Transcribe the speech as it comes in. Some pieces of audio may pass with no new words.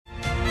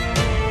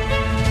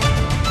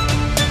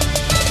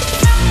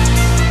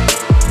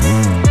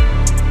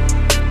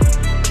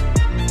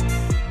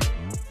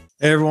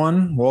Hey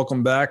everyone,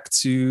 welcome back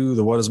to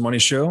the What is Money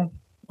Show.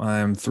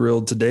 I'm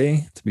thrilled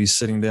today to be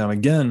sitting down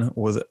again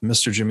with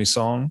Mr. Jimmy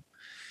Song.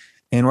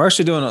 And we're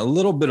actually doing a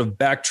little bit of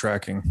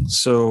backtracking.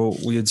 So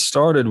we had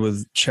started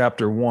with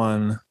chapter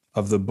 1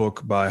 of the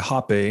book by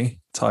Hoppe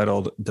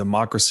titled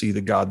Democracy, the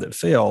God That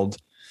Failed.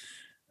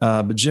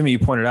 But Jimmy, you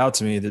pointed out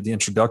to me that the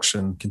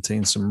introduction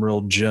contains some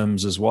real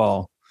gems as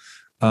well.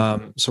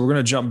 So we're going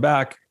to jump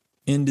back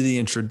into the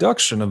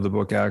introduction of the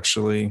book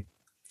actually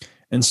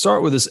and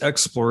start with this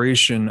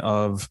exploration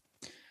of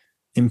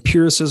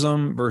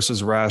empiricism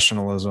versus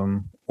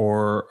rationalism,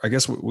 or I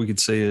guess what we could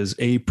say is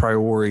a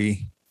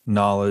priori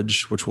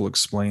knowledge, which we'll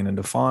explain and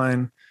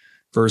define,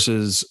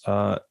 versus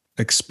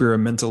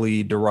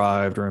experimentally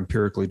derived or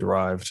empirically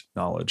derived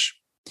knowledge.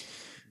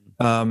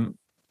 So I'm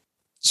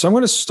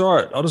going to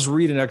start. I'll just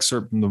read an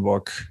excerpt from the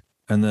book,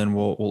 and then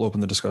we'll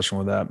open the discussion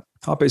with that.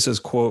 Hoppe says,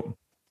 quote,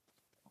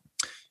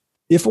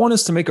 "If one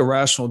is to make a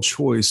rational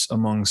choice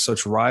among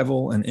such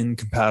rival and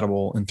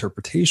incompatible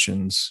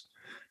interpretations,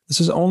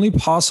 this is only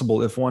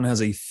possible if one has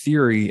a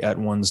theory at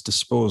one's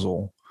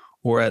disposal,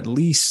 or at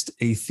least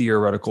a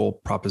theoretical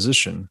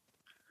proposition,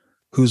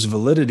 whose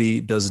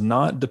validity does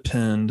not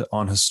depend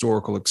on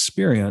historical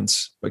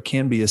experience, but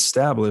can be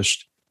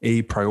established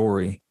a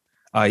priori,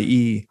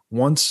 i.e.,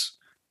 once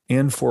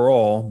and for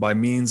all by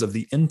means of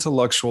the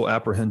intellectual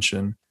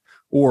apprehension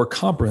or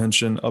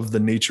comprehension of the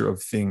nature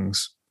of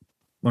things,"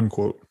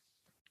 unquote.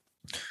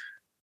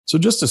 So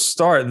just to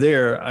start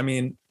there, I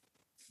mean,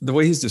 the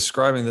way he's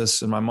describing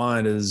this in my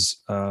mind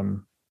is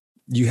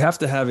you have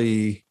to have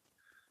a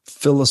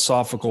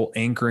philosophical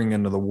anchoring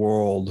into the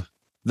world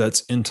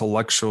that's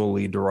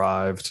intellectually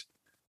derived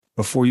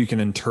before you can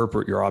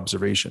interpret your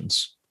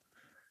observations.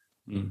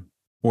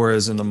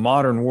 Whereas in the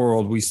modern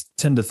world, we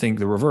tend to think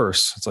the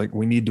reverse. It's like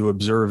we need to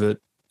observe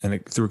it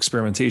and through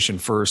experimentation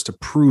first to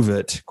prove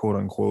it, quote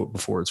unquote,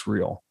 before it's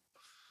real.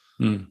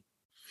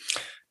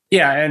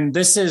 Yeah, and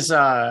this is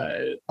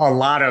a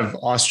lot of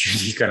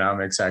Austrian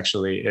economics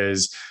actually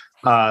is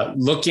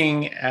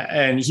looking at,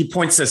 and he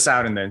points this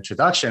out in the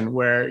introduction,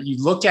 where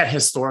you look at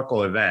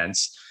historical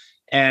events.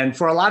 And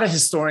for a lot of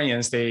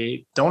historians,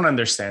 they don't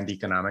understand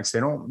economics. They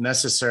don't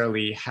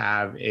necessarily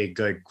have a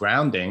good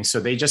grounding. So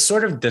they just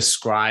sort of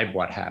describe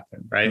what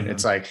happened, right?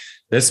 It's like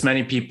this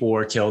many people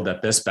were killed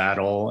at this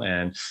battle,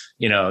 and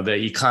the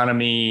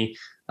economy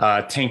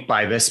tanked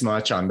by this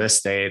much on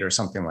this date or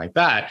something like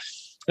that.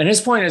 And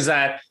his point is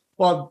that,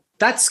 well,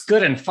 that's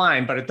good and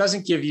fine, but it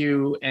doesn't give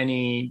you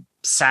any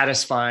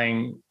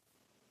satisfying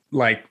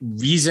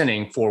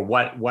reasoning for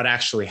what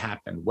actually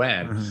happened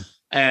when.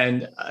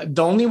 And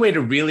the only way to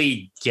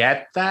really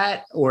get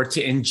that or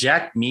to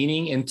inject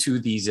meaning into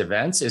these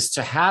events is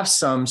to have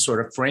some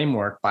sort of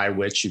framework by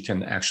which you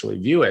can actually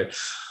view it.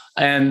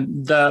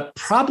 And the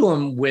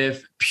problem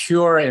with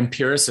pure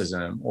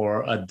empiricism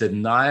or a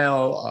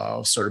denial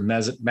of sort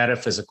of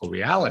metaphysical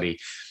reality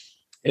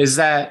is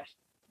that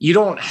you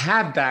don't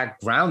have that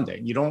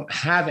grounding. You don't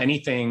have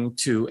anything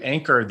to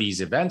anchor these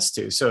events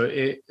to. So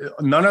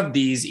none of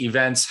these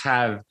events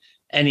have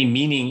any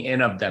meaning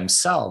in of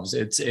themselves.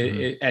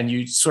 And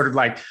you sort of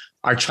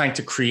are trying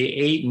to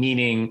create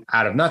meaning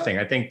out of nothing.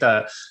 I think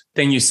the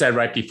thing you said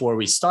right before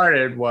we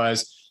started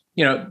was,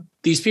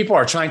 these people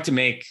are trying to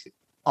make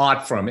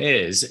ought from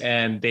is,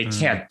 and they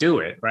can't do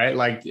it,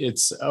 right?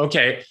 It's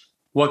okay.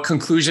 What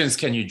conclusions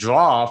can you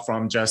draw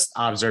from just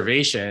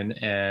observation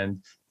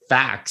and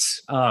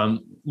facts?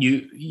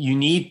 You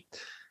need,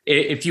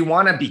 if you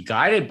want to be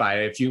guided by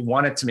it, if you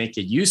want it to make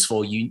it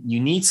useful, you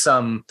need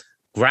some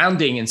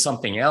grounding in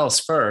something else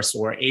first,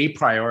 or a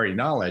priori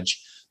knowledge,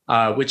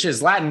 which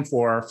is Latin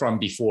for from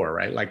before,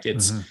 right?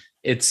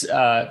 It's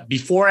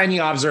before any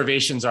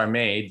observations are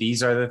made.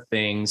 These are the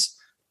things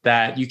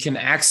that you can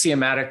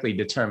axiomatically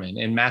determine.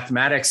 In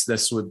mathematics,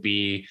 this would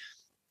be,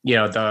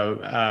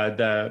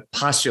 the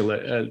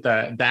postulate,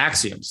 the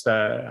axioms,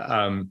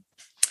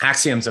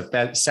 axioms of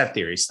set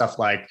theory, stuff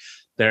like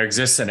there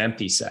exists an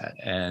empty set,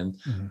 and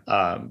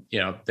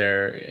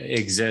there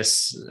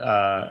exists,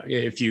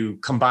 if you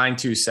combine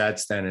two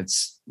sets, then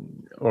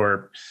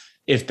or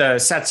if the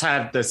sets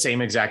have the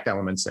same exact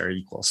elements, they're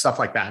equal, stuff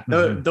like that.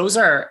 Those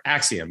are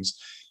axioms.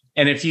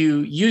 And if you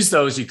use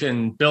those, you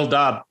can build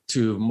up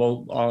to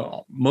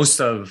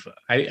most of,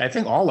 I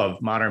think all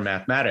of modern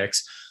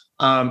mathematics.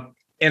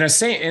 In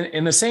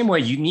the same way,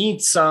 you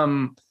need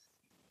some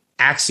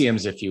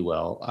axioms, if you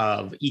will,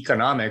 of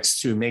economics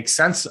to make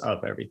sense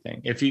of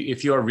everything.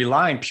 If you are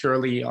relying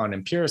purely on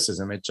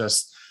empiricism, it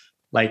just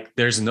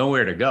there's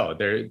nowhere to go.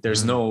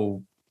 There's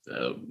no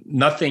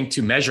nothing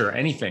to measure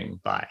anything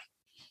by.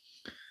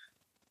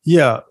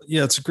 Yeah,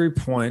 it's a great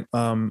point.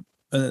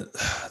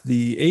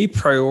 The a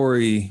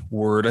priori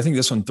word, I think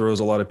this one throws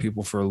a lot of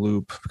people for a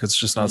loop because it's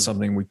just not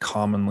something we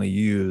commonly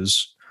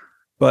use.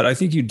 But I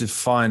think you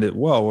defined it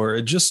well, where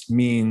it just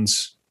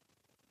means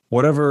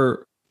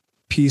whatever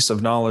piece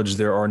of knowledge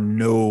there are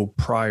no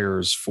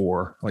priors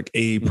for, like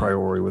a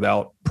priori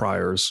without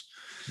priors.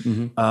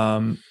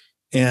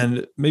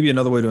 And maybe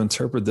another way to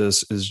interpret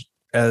this is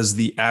as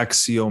the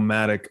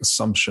axiomatic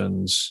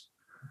assumptions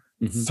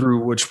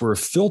through which we're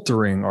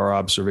filtering our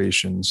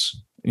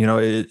observations.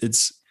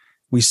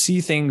 We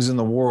see things in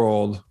the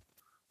world,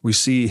 we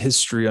see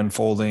history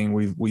unfolding.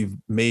 We've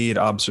made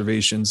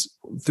observations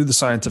through the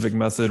scientific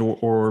method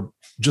or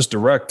just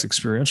direct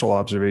experiential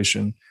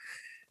observation.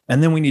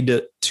 And then we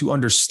need to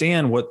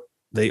understand what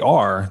they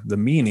are, the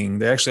meaning.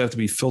 They actually have to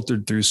be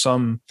filtered through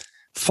some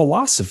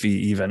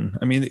philosophy even.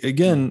 I mean,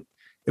 again,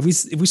 if we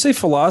say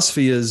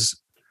philosophy is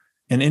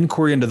an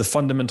inquiry into the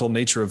fundamental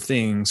nature of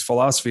things,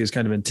 philosophy is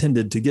kind of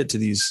intended to get to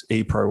these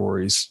a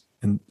prioris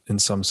in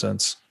some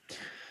sense.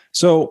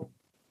 So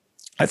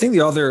I think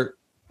the author,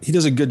 he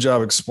does a good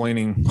job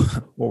explaining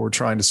what we're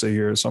trying to say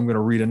here. So I'm going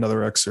to read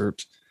another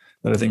excerpt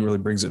that I think really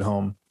brings it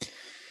home.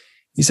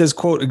 He says,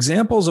 quote,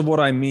 examples of what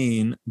I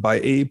mean by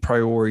a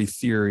priori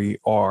theory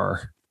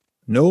are: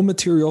 no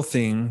material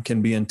thing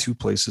can be in two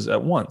places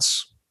at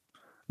once.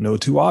 No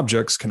two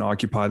objects can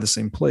occupy the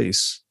same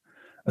place.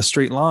 A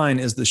straight line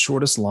is the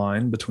shortest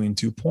line between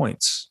 2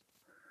 points.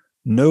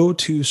 No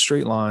two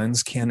straight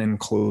lines can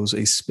enclose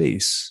a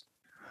space.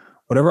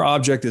 Whatever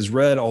object is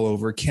red all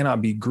over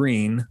cannot be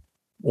green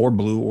or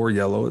blue or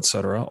yellow,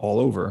 etc., all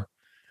over.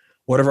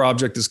 Whatever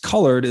object is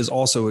colored is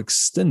also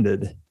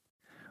extended.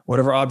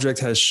 Whatever object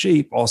has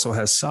shape also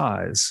has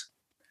size.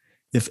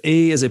 If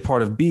A is a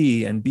part of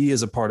B and B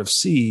is a part of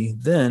C,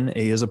 then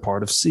A is a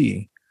part of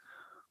C.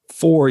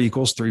 4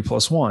 equals 3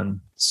 plus 1.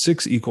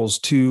 6 equals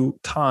 2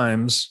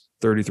 times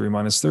 33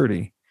 minus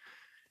 30.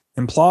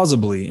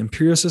 Implausibly,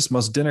 empiricists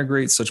must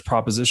denigrate such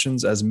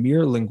propositions as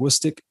mere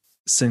linguistic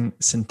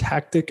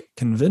syntactic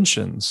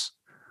conventions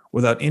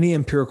without any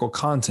empirical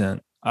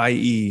content,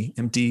 i.e.,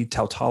 empty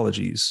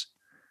tautologies.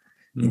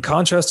 In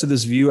contrast to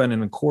this view and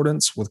in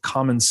accordance with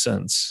common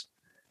sense,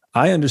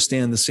 I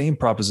understand the same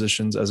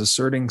propositions as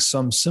asserting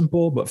some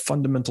simple but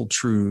fundamental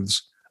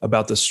truths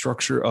about the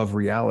structure of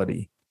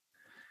reality.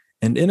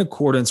 And in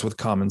accordance with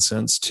common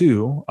sense,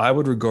 too, I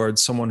would regard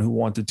someone who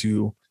wanted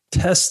to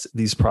test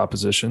these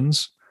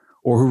propositions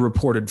or who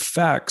reported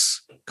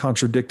facts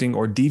contradicting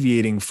or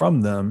deviating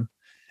from them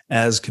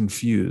as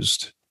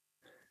confused.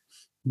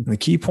 And the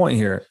key point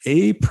here,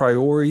 a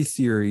priori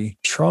theory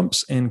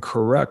trumps and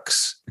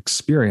corrects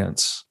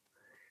experience,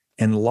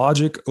 and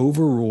logic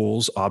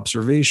overrules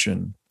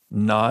observation,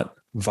 not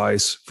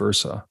vice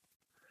versa.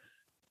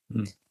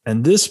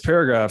 And this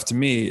paragraph, to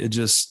me, it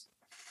just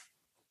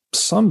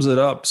sums it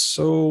up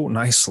so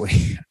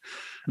nicely.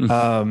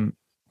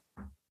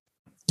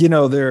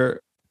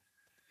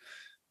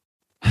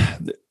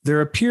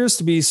 There appears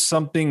to be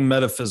something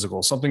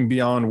metaphysical, something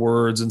beyond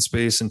words and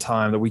space and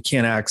time that we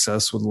can't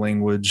access with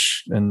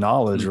language and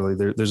knowledge. Really,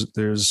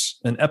 there's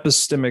an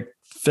epistemic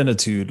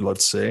finitude,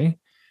 let's say,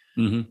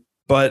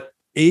 but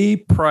a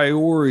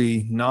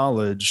priori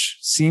knowledge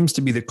seems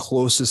to be the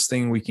closest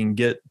thing we can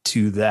get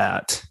to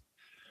that.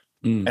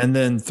 And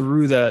then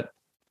through that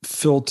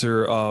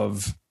filter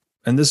of,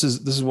 and this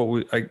is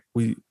what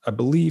I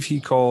believe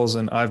he calls,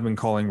 and I've been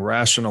calling,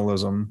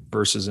 rationalism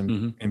versus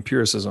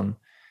empiricism.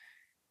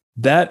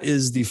 That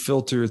is the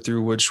filter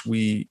through which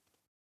we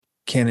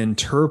can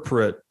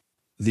interpret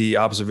the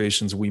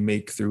observations we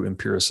make through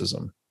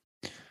empiricism.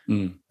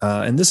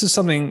 And this is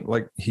something,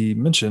 like he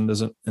mentioned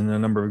in a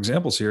number of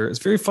examples here, it's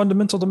very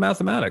fundamental to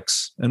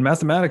mathematics. And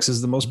mathematics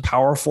is the most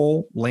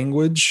powerful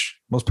language,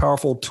 most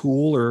powerful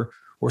tool or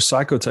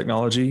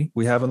psychotechnology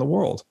we have in the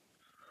world.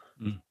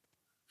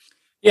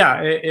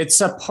 Yeah,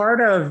 it's a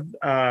part of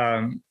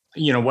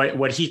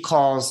what he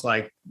calls,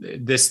 like,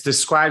 this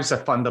describes the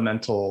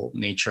fundamental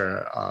nature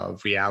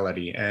of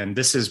reality. And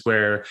this is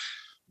where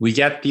we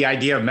get the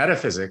idea of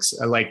metaphysics,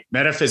 like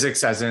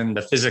metaphysics as in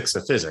the physics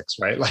of physics,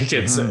 right? Like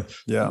it's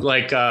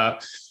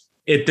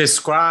it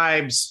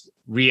describes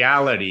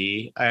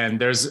reality, and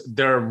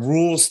there are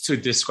rules to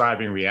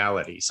describing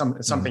reality,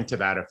 something to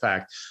that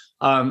effect.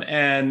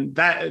 And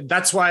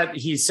that's what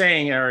he's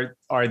saying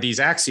are these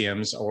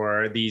axioms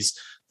or these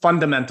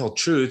fundamental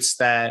truths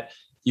that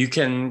you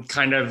can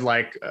kind of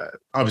like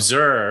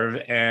observe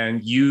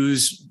and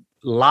use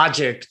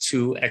logic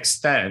to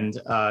extend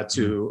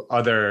to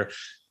other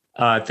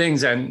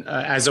things, and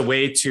as a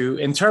way to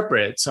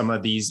interpret some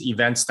of these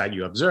events that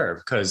you observe.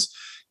 Because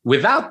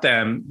without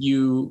them,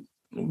 you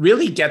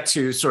really get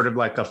to sort of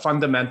like a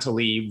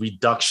fundamentally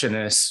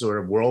reductionist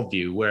sort of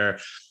worldview where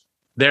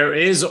there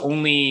is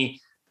only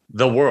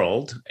the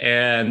world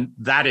and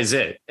that is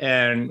it.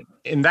 And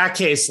in that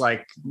case,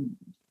 like,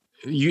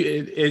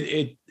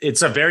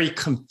 it's a very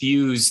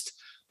confused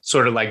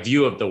sort of like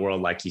view of the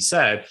world, like he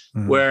said,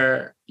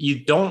 where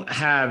you don't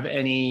have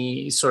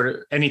any sort of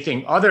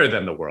anything other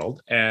than the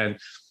world. And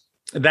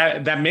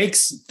that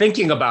makes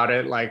thinking about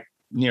it like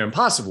near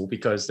impossible,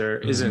 because there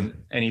isn't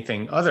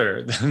anything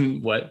other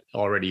than what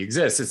already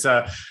exists. It's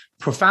a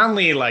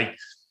profoundly like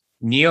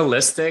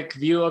nihilistic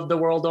view of the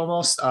world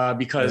almost,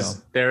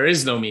 because there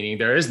is no meaning,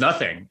 there is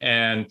nothing.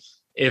 And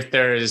if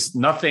there is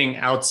nothing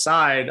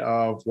outside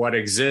of what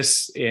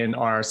exists in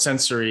our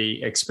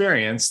sensory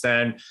experience,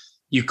 then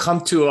you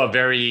come to a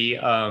very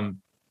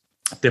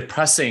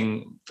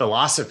depressing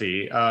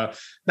philosophy. Now,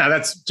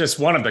 that's just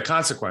one of the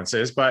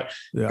consequences, but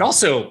it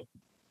also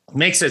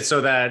makes it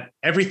so that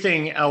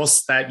everything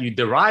else that you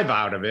derive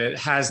out of it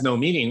has no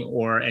meaning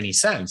or any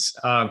sense.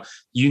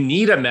 You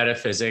need a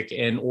metaphysic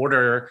in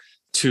order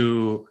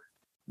to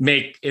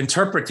make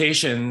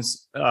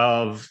interpretations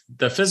of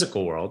the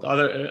physical world.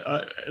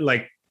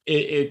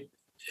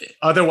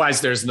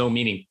 Otherwise, there's no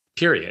meaning.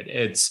 Period.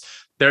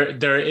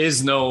 There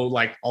is no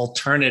like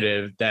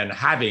alternative than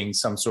having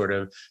some sort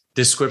of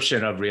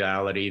description of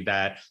reality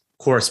that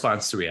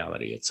corresponds to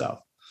reality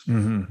itself.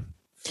 Mm-hmm.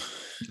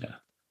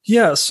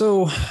 Yeah.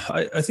 So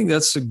I think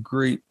that's a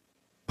great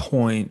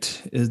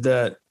point, is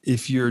that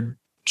if you're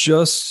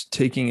just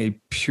taking a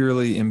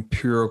purely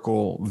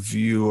empirical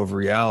view of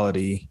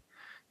reality,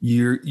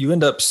 you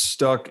end up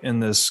stuck in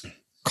this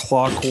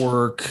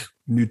clockwork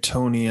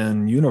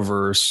Newtonian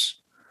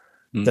universe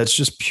that's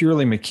just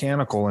purely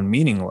mechanical and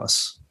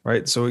meaningless,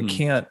 right? So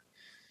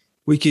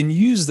we can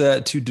use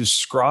that to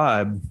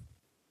describe,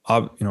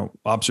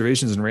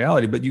 observations in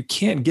reality, but you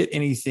can't get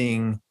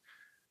anything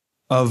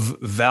of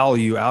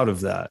value out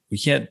of that. We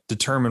can't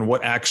determine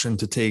what action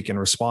to take in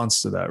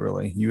response to that,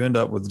 really. You end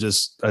up with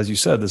just, as you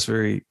said, this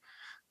very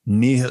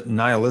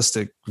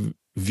nihilistic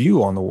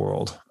view on the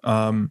world.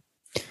 And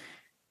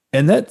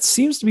that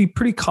seems to be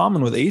pretty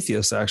common with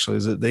atheists, actually,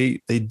 is that they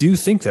do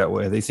think that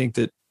way. They think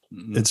that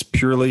it's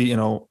purely, an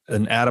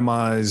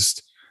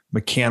atomized,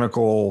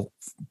 mechanical,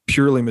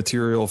 purely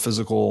material,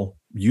 physical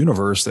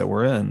universe that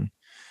we're in,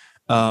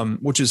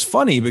 which is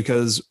funny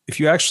because if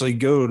you actually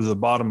go to the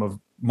bottom of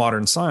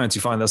modern science,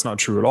 you find that's not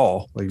true at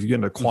all. Like if you get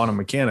into quantum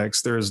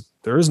mechanics, there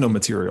is no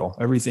material.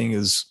 Everything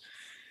is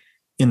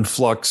in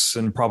flux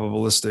and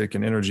probabilistic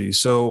and energy.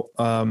 So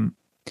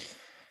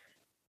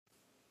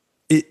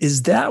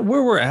is that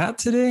where we're at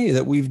today?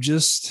 That we've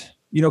just,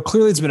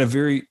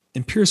 clearly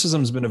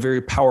empiricism has been a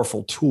very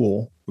powerful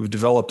tool. We've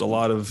developed a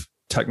lot of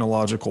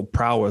technological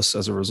prowess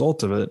as a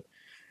result of it,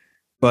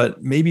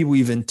 but maybe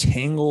we've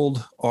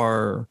entangled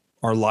our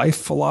life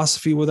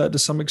philosophy with that to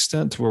some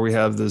extent, to where we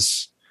have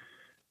this,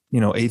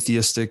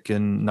 atheistic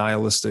and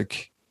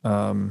nihilistic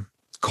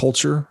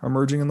culture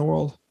emerging in the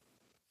world.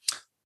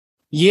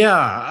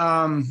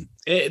 Yeah.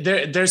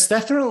 There's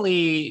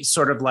definitely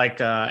sort of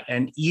like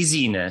an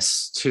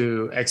easiness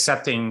to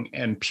accepting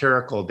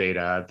empirical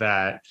data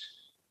that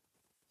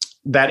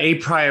a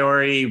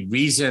priori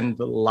reasoned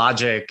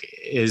logic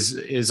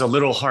is a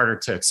little harder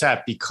to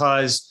accept,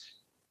 because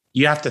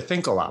you have to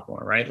think a lot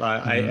more, right?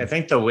 I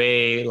think the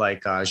way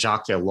like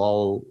Jacques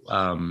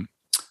Ellul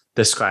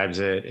describes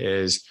it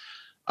is,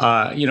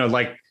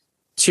 like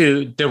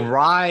to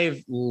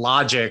derive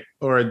logic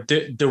or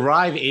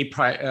derive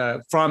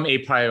from a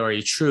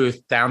priori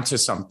truth down to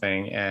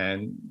something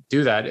and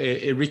do that,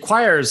 it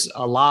requires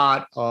a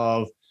lot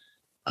of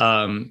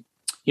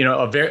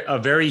a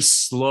very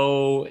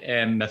slow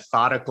and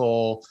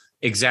methodical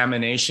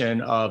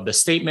examination of the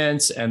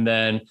statements, and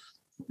then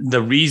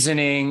the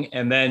reasoning,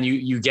 and then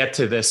you get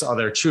to this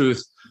other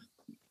truth,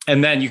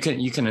 and then you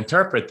can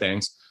interpret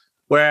things.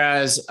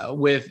 Whereas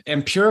with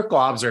empirical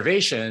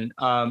observation,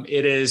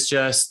 it is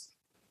just,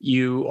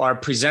 you are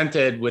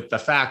presented with the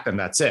fact and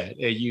that's it.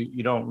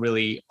 You don't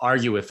really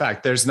argue with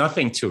fact. There's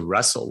nothing to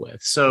wrestle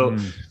with. So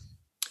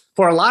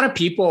for a lot of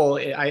people,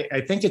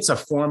 I think it's a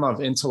form of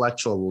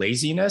intellectual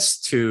laziness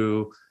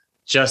to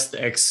just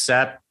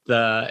accept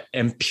the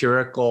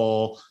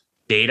empirical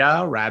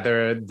data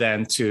rather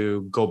than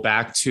to go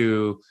back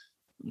to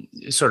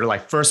sort of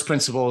like first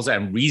principles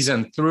and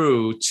reason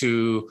through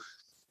to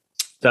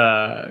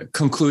the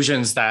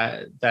conclusions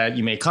that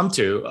you may come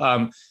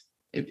to.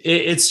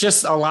 It's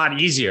just a lot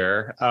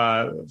easier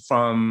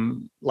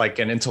from like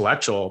an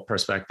intellectual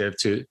perspective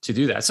to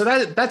do that. So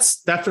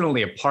that's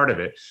definitely a part of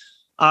it.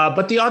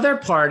 But the other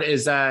part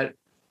is that,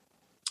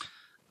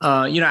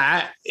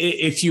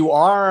 if you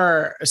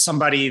are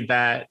somebody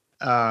that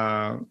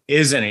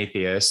is an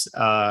atheist,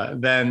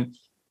 then,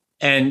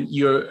 and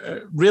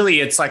you're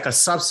really, it's like a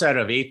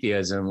subset of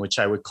atheism, which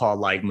I would call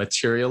like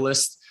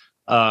materialist,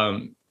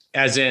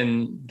 as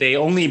in they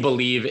only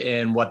believe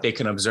in what they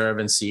can observe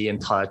and see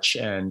and touch,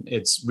 and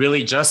it's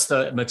really just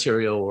the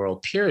material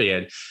world,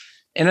 period.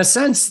 In a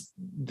sense,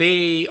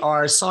 they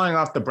are sawing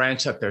off the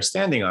branch that they're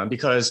standing on,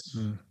 because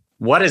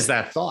what is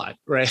that thought,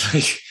 right?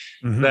 Like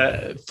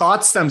the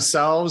thoughts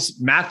themselves,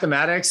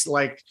 mathematics,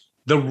 like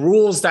the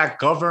rules that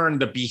govern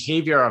the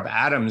behavior of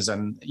atoms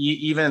and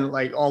even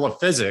like all of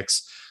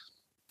physics,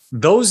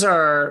 those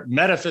are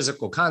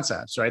metaphysical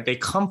concepts, right? They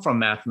come from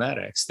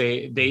mathematics.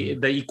 The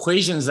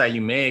equations that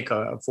you make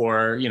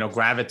for,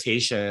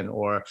 gravitation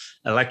or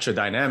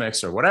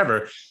electrodynamics or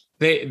whatever,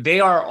 they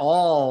are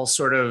all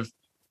sort of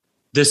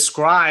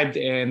described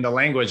in the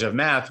language of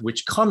math,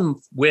 which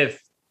come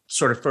with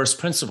sort of first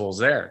principles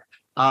there.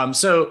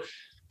 So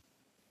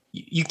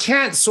you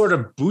can't sort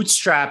of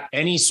bootstrap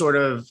any sort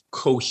of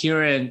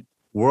coherent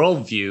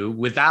worldview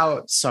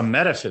without some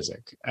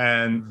metaphysic.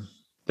 And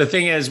the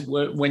thing is,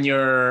 when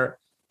you're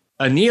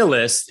a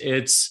nihilist,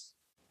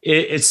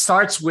 it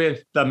starts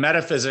with the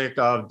metaphysic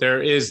of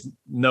there is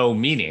no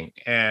meaning,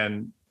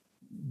 and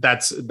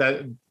that's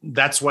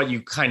what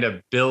you kind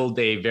of build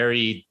a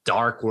very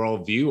dark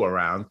worldview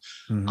around,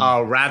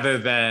 rather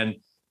than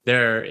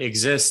there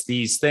exist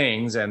these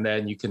things, and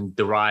then you can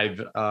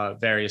derive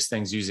various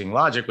things using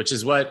logic, which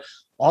is what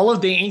all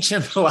of the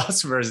ancient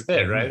philosophers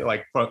did, right?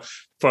 Like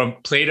from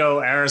Plato,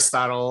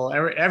 Aristotle,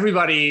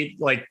 everybody,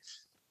 like,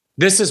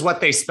 this is what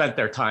they spent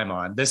their time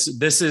on. This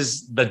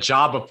is the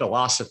job of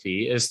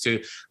philosophy, is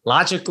to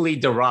logically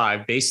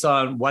derive, based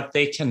on what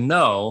they can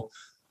know,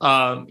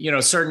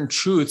 certain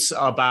truths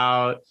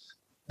about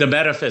the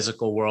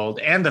metaphysical world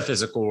and the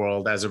physical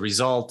world as a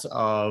result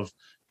of,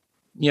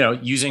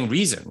 using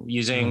reason,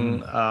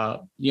 using,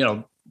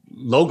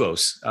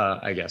 logos,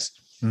 I guess.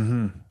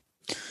 Mm-hmm.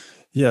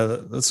 Yeah,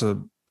 that's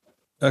a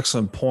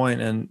excellent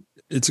point. And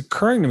it's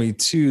occurring to me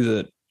too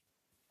that,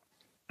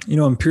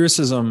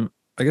 empiricism,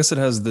 I guess it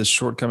has this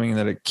shortcoming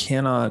that it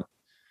cannot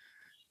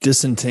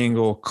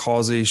disentangle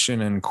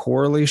causation and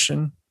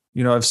correlation.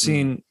 I'm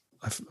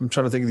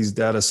trying to think of these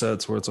data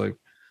sets where it's like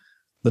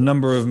the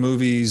number of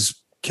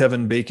movies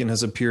Kevin Bacon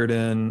has appeared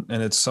in,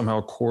 and it's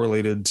somehow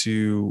correlated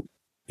to,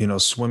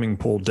 swimming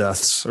pool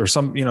deaths or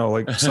some,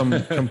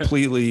 some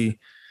completely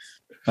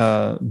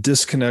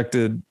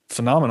disconnected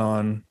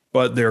phenomenon,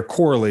 but they're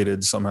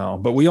correlated somehow.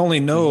 But we only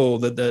know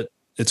that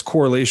it's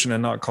correlation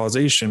and not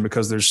causation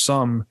because there's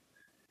some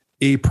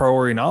a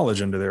priori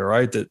knowledge into there,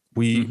 right? That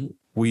we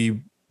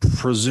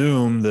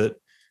presume that,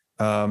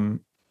 an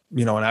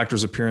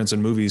actor's appearance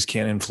in movies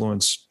can't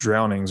influence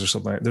drownings or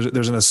something.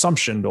 There's an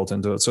assumption built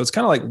into it. So it's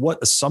kind of like, what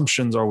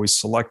assumptions are we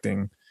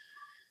selecting?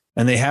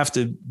 And they have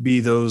to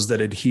be those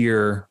that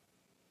adhere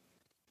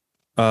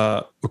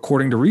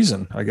according to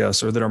reason, I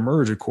guess, or that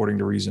emerge according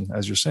to reason,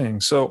 as you're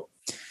saying. So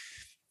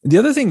the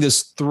other thing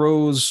this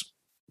throws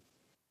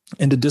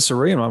into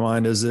disarray in my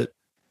mind is that,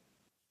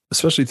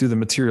 especially through the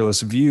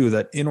materialist view,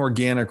 that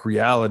inorganic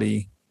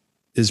reality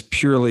is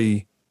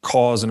purely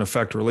cause and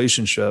effect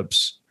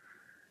relationships,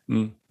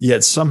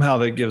 yet somehow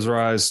that gives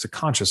rise to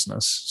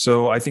consciousness.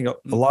 So I think a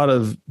lot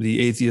of the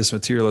atheist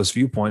materialist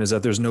viewpoint is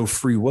that there's no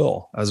free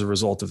will as a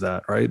result of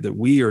that, right? That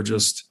we are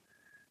just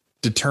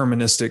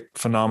deterministic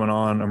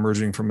phenomenon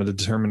emerging from a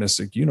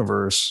deterministic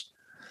universe.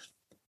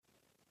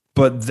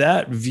 But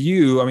that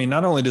view, I mean,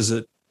 not only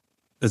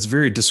it's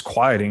very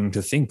disquieting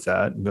to think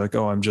that, be like,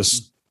 oh, I'm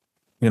just,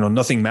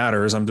 nothing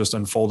matters. I'm just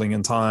unfolding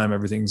in time.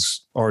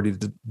 Everything's already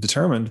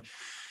determined.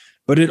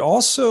 But it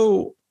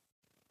also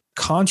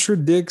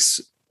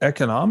contradicts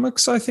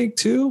economics, I think,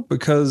 too,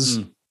 because,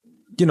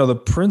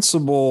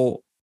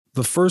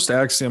 the first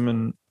axiom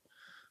in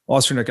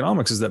Austrian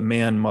economics is that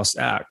man must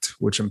act,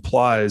 which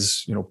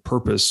implies,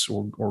 purpose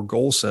or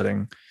goal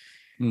setting.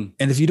 And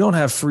if you don't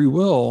have free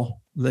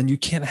will, then you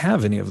can't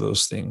have any of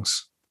those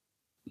things.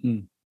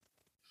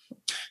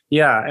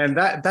 Yeah. And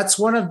that's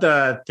one of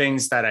the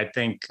things that I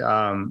think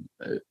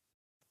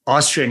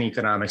Austrian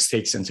economics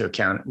takes into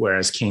account,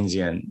 whereas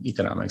Keynesian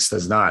economics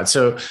does not.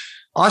 So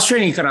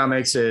Austrian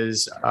economics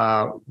is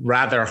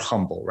rather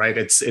humble, right?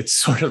 It's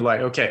sort of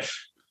like, okay,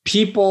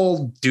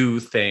 people do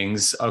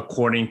things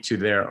according to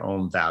their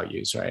own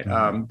values, right?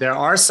 There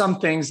are some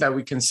things that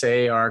we can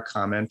say are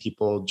common.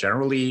 People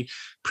generally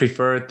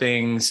prefer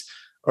things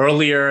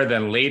earlier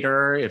than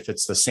later if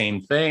it's the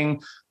same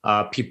thing.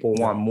 People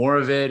want more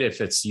of it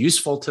if it's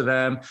useful to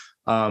them,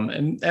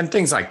 and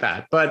things like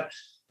that. But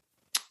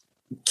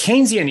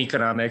Keynesian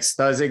economics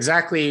does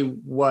exactly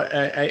what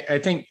I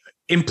think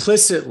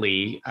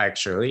implicitly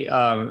actually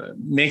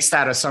makes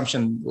that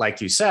assumption,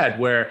 like you said,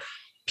 where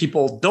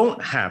people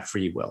don't have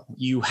free will.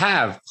 You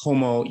have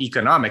Homo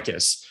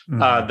economicus,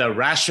 the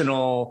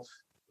rational,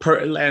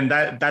 and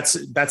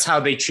that's how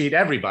they treat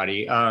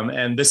everybody.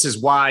 And this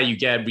is why you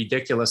get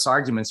ridiculous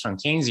arguments from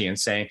Keynesians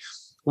saying,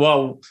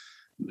 well,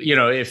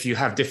 if you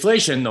have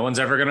deflation, no one's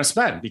ever going to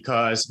spend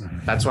because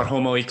that's what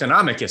Homo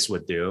economicus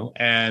would do.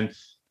 And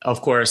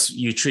of course,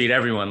 you treat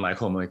everyone like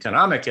Homo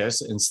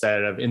economicus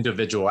instead of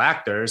individual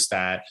actors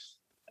that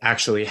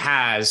actually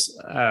have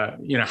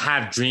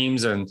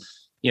dreams and,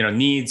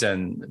 needs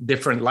and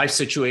different life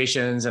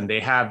situations, and they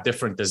have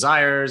different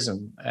desires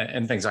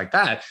and things like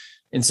that.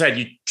 Instead,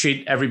 you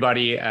treat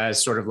everybody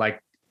as sort of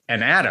like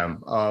an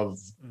atom of,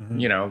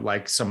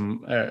 like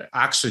some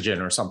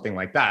oxygen or something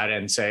like that,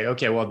 and say,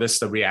 okay, well, this is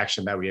the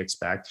reaction that we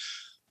expect.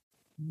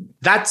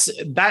 That's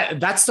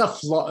the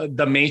flaw.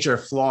 The major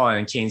flaw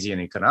in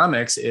Keynesian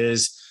economics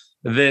is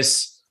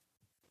this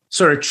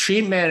sort of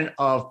treatment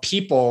of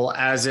people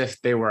as if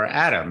they were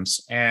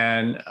atoms,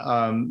 and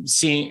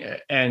seeing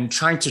and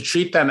trying to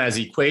treat them as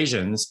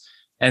equations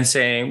and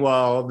saying,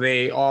 well,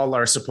 they all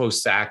are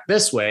supposed to act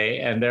this way,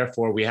 and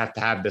therefore we have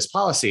to have this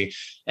policy.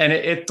 And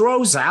it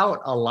throws out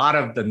a lot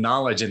of the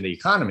knowledge in the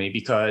economy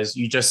because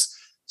you just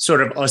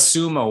sort of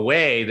assume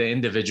away the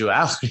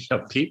individuality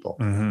of people.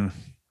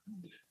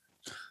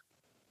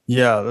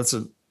 Yeah, that's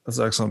an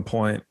excellent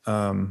point.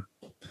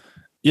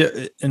 Yeah,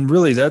 and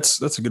really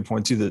that's a good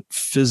point too, that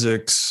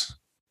physics,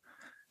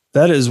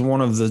 that is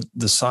one of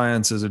the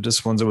sciences or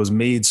disciplines that was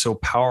made so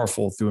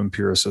powerful through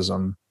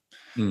empiricism.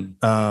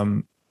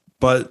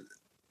 But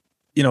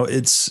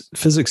it's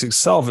physics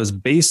itself is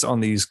based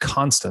on these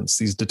constants,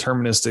 these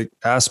deterministic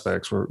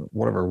aspects where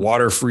whatever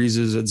water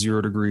freezes at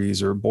 0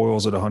 degrees or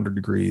boils at 100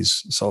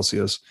 degrees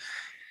Celsius.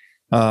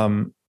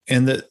 And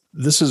that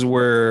this is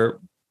where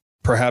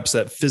perhaps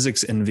that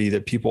physics envy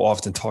that people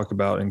often talk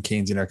about in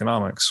Keynesian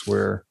economics,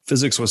 where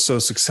physics was so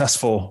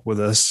successful with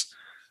us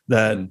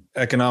that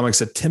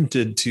economics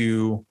attempted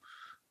to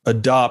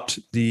adopt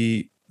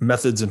the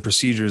methods and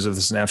procedures of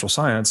this natural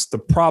science. The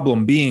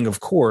problem being, of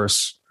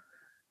course,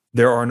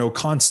 there are no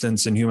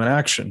constants in human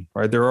action,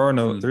 right?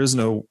 There is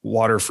no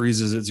water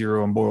freezes at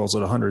 0 and boils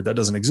at 100. That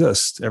doesn't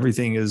exist.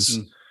 Everything is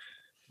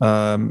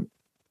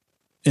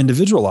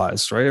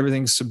individualized, right?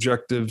 Everything's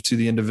subjective to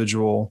the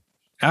individual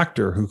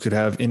actor who could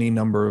have any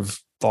number of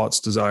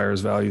thoughts,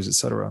 desires, values,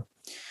 etc.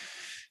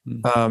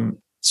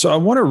 So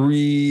I'll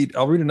read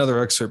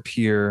another excerpt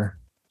here.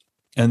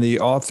 And the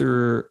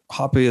author,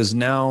 Hoppe, is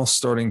now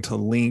starting to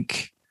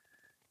link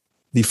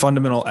the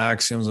fundamental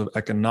axioms of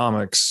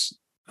economics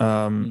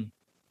and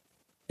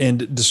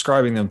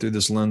describing them through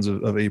this lens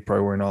of a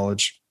priori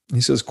knowledge.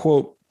 He says,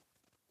 quote,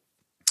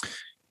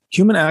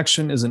 human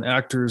action is an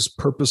actor's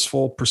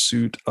purposeful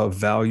pursuit of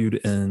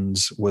valued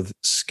ends with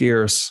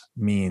scarce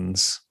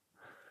means.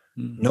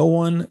 No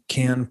one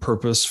can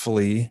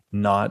purposefully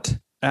not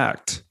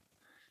act.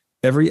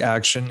 Every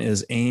action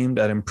is aimed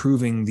at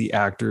improving the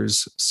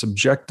actor's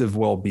subjective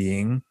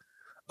well-being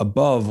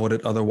above what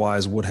it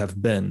otherwise would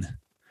have been.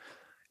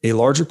 A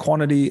larger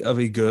quantity of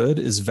a good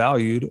is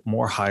valued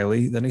more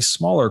highly than a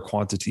smaller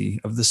quantity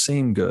of the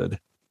same good.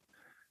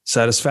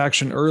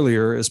 Satisfaction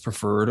earlier is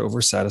preferred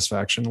over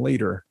satisfaction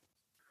later.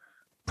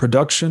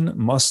 Production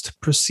must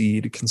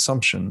precede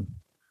consumption.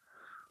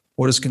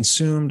 What is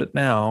consumed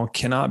now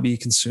cannot be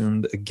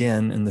consumed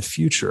again in the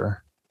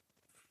future.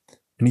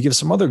 And he gives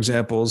some other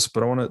examples,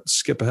 but I want to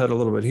skip ahead a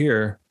little bit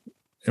here.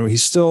 And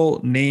he's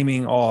still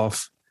naming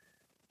off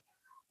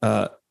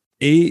a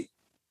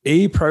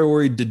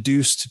priori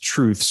deduced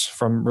truths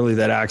from really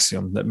that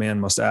axiom that man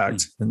must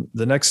act. And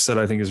the next set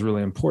I think is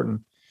really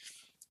important.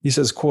 He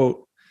says,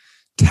 quote,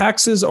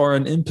 taxes are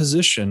an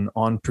imposition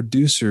on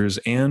producers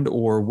and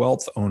or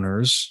wealth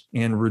owners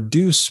and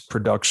reduce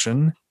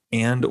production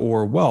and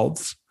or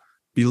wealth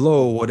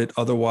below what it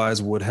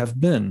otherwise would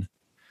have been.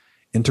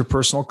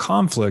 Interpersonal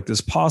conflict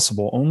is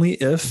possible only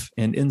if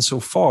and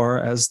insofar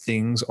as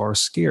things are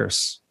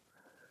scarce.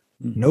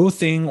 No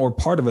thing or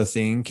part of a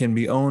thing can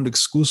be owned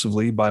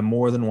exclusively by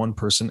more than one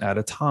person at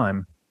a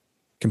time.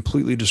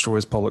 Completely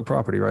destroys public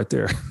property right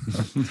there.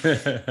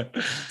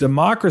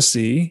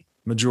 Democracy,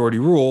 majority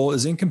rule,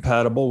 is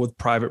incompatible with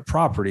private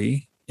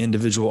property,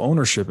 individual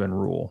ownership, and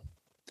rule.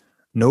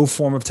 No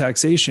form of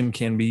taxation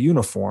can be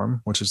uniform,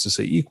 which is to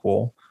say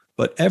equal,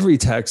 but every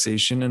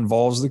taxation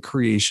involves the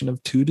creation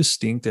of two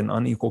distinct and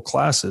unequal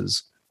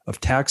classes of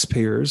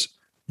taxpayers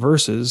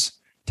versus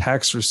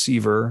tax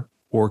receiver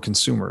or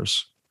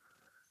consumers.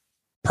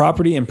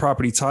 Property and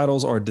property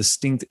titles are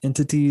distinct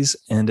entities,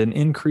 and an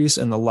increase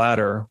in the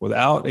latter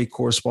without a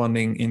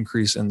corresponding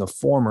increase in the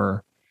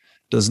former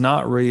does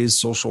not raise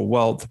social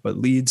wealth, but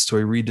leads to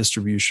a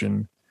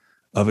redistribution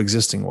of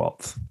existing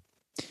wealth.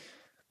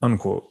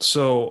 Unquote.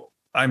 So,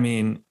 I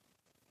mean,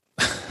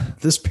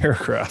 this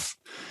paragraph,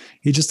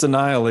 he just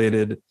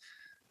annihilated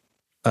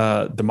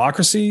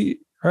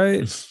democracy,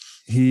 right?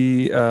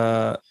 He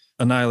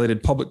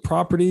annihilated public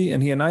property,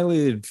 and he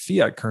annihilated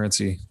fiat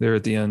currency there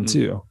at the end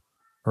too,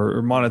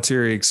 or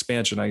monetary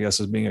expansion, I guess,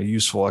 as being a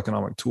useful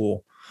economic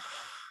tool.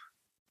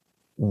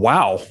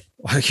 Wow.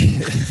 Like,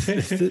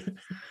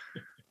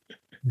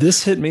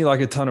 this hit me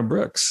like a ton of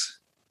bricks,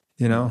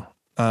 you know?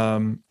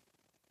 And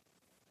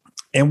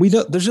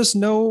there's just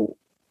no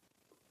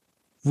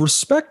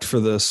respect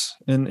for this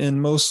in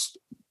most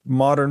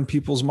modern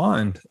people's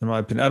mind, in my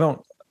opinion.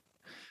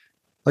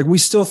 We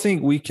still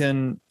think we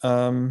can,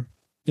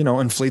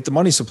 inflate the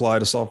money supply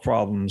to solve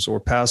problems or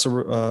pass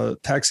a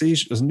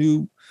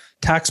new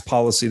tax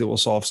policy that will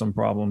solve some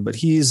problem. But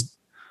he's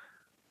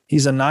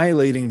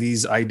annihilating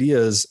these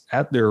ideas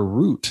at their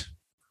root.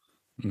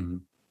 Mm-hmm.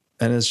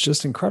 And it's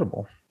just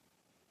incredible.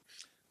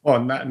 Well,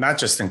 not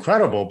just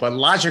incredible, but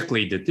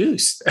logically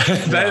deduced.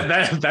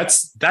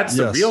 That's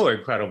the real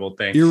incredible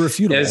thing.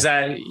 Irrefutable. Is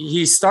that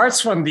he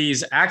starts from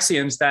these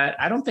axioms that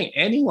I don't think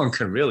anyone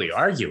could really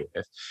argue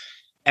with,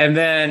 and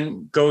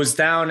then goes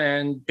down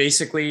and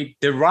basically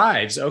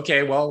derives,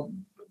 okay, well,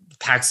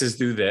 taxes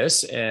do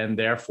this, and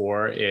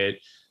therefore it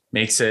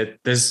makes it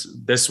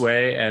this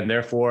way, and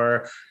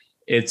therefore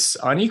it's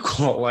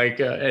unequal.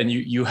 And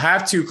you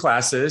have two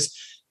classes,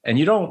 and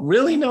you don't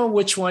really know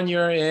which one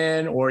you're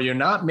in, or you're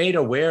not made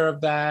aware of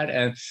that.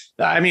 And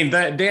I mean,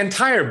 the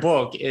entire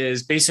book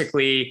is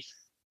basically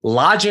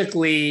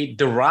logically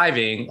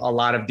deriving a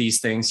lot of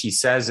these things he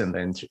says in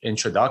the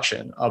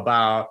introduction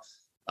about,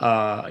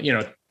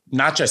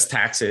 not just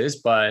taxes,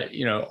 but,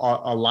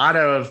 a lot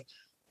of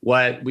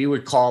what we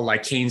would call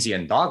like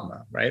Keynesian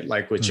dogma, right?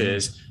 Which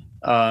is,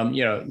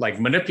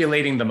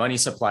 manipulating the money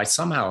supply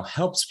somehow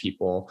helps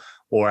people,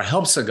 or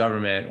helps the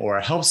government, or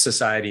helps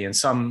society in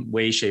some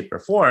way, shape, or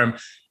form,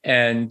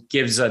 and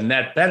gives a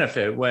net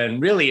benefit, when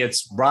really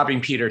it's robbing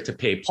Peter to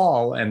pay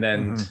Paul. And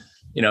then,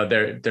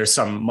 there's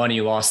some money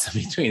lost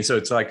in between. So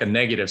it's like a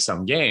negative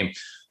sum game.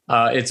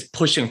 It's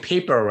pushing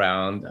paper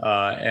around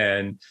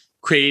and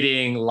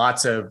creating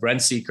lots of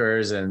rent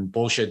seekers and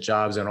bullshit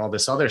jobs and all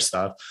this other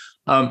stuff.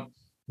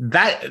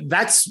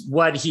 That's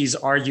what he's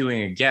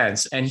arguing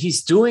against, and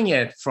he's doing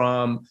it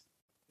from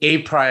a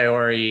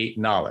priori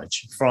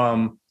knowledge,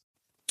 from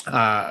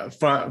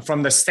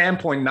the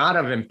standpoint not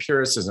of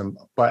empiricism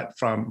but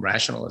from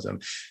rationalism.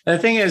 And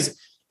the thing is,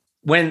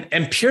 when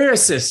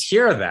empiricists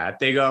hear that,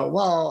 they go,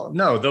 well,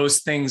 no,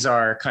 those things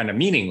are kind of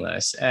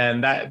meaningless.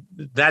 And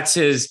that's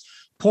his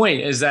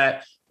point, is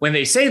that when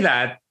they say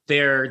that,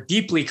 they're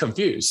deeply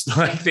confused.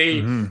 Like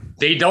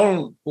they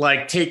don't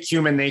like take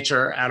human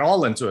nature at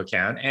all into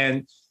account,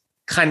 and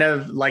kind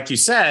of, like you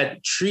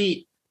said,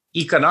 treat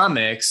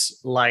economics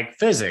like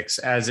physics,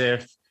 as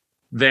if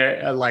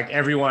they're like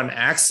everyone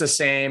acts the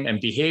same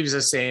and behaves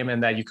the same,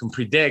 and that you can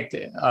predict,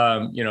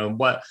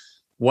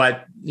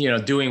 what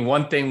doing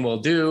one thing will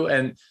do,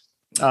 and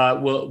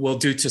will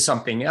do to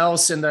something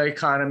else in the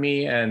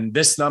economy, and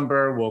this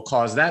number will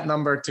cause that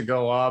number to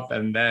go up,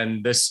 and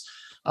then this.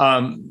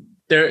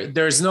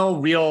 There's no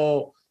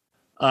real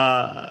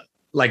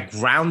like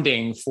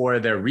grounding for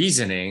their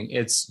reasoning.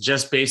 It's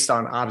just based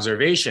on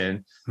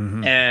observation,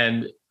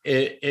 and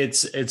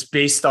it's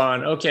based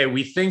on, okay,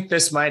 we think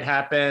this might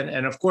happen,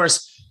 and of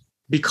course,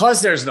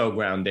 because there's no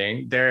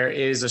grounding, there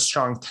is a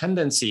strong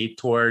tendency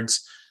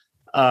towards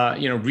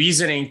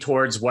reasoning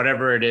towards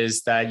whatever it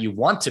is that you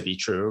want to be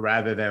true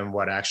rather than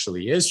what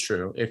actually is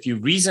true. If you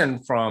reason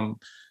from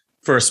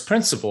first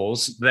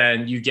principles,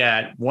 then you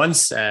get one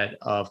set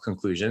of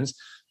conclusions.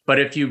 But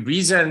if you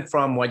reason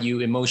from what you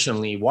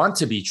emotionally want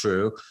to be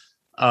true,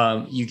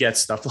 you get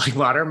stuff like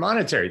modern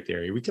monetary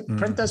theory. We can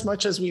print as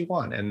much as we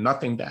want and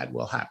nothing bad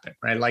will happen,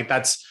 right? Like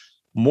that's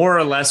more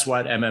or less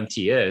what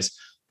MMT is.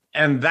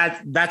 And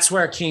that's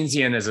where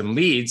Keynesianism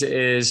leads,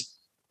 is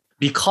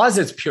because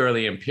it's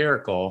purely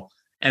empirical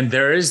and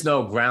there is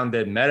no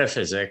grounded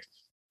metaphysic.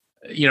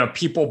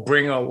 People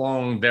bring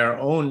along their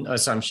own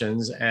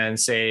assumptions and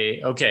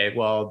say, okay,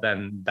 well,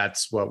 then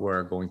that's what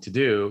we're going to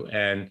do.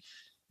 And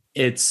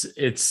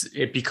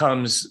it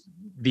becomes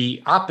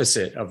the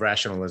opposite of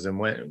rationalism,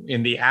 when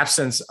in the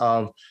absence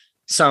of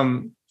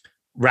some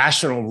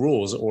rational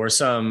rules or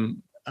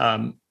some,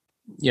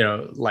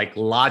 like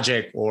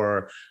logic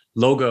or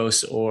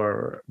logos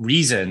or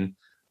reason.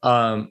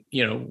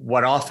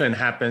 What often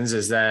happens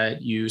is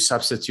that you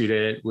substitute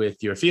it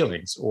with your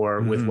feelings or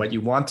with what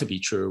you want to be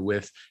true,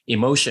 with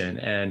emotion.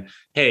 And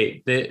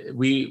hey,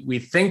 we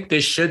think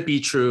this should be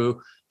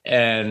true,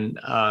 and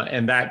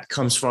that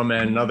comes from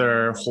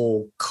another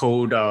whole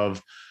code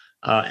of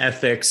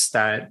ethics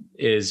that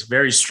is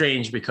very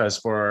strange, because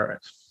for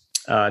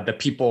the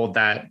people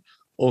that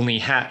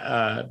only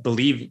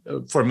believe,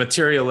 for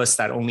materialists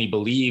that only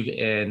believe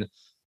in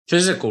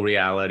physical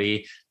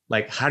reality,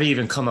 like, how do you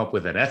even come up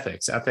with an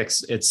ethics?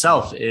 Ethics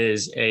itself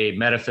is a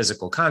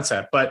metaphysical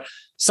concept, but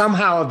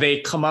somehow they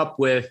come up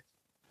with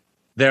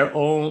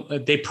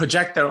they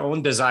project their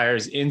own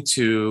desires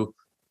into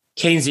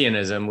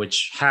Keynesianism,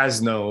 which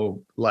has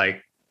no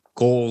like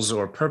goals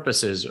or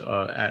purposes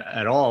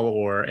at all,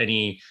 or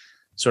any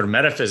sort of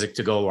metaphysic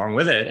to go along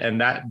with it. And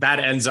that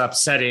ends up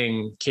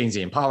setting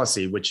Keynesian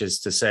policy, which is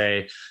to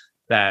say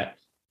that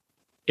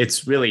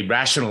it's really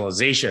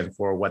rationalization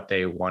for what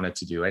they wanted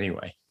to do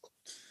anyway.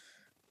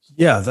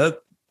 Yeah,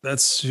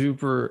 that's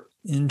super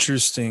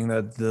interesting,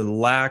 that the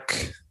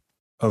lack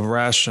of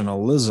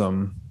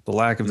rationalism, the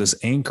lack of this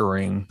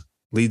anchoring,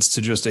 leads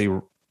to just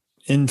a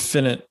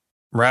infinite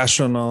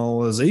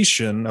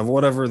rationalization of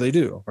whatever they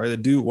do, right? They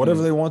do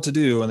whatever they want to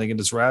do and they can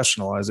just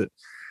rationalize it.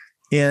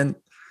 And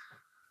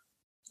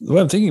the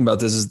way I'm thinking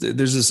about this is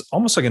there's this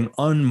almost like an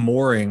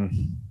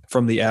unmooring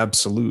from the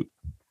absolute,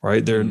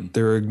 right?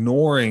 They're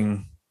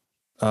ignoring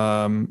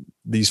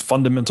these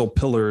fundamental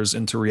pillars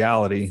into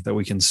reality that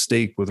we can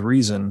stake with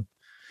reason.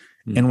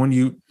 And when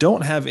you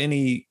don't have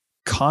any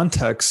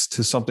context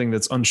to something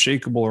that's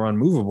unshakable or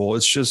unmovable,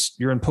 it's just,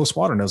 you're in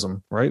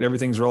postmodernism, right?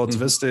 Everything's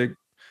relativistic.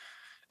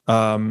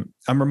 I'm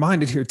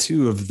reminded here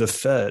too of the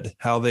Fed,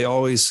 how they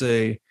always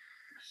say,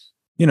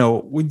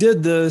 we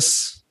did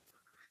this,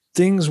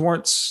 things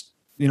weren't,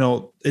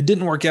 it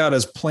didn't work out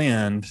as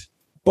planned,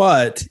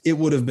 but it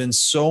would have been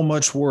so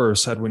much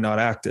worse had we not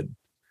acted.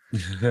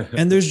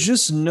 And there's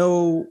just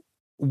no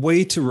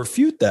way to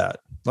refute that,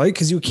 right?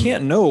 Because you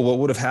can't know what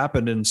would have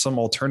happened in some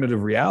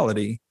alternative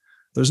reality.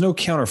 There's no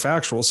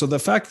counterfactual. So the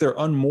fact they're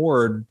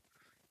unmoored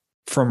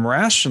from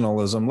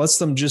rationalism lets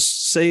them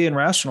just say and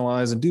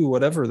rationalize and do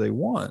whatever they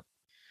want.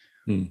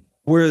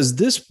 Whereas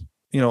this,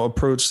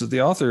 approach that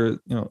the author,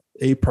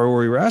 a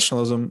priori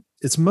rationalism,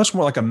 it's much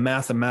more like a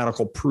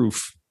mathematical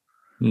proof,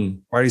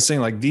 right? He's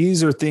saying like,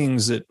 these are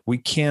things that we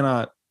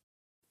can't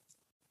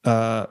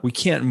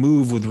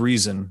move with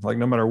reason. Like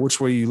no matter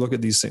which way you look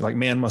at these things, like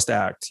man must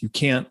act. You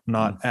can't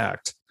not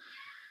act.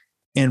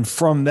 And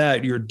from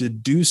that, you're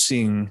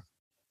deducing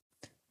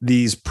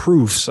these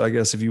proofs, I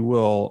guess, if you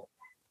will,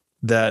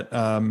 that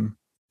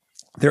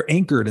they're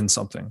anchored in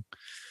something.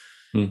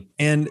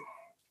 And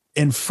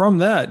from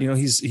that,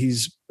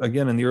 he's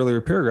again, in the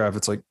earlier paragraph,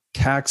 it's like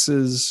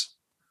taxes,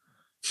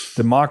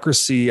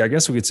 democracy, I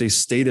guess we could say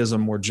statism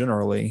more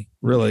generally,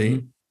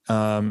 really,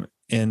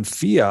 and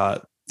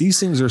fiat, these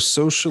things are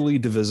socially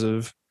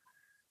divisive,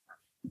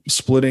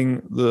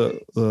 splitting the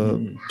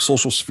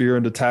social sphere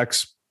into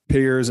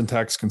taxpayers and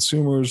tax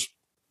consumers.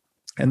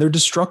 And they're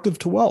destructive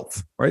to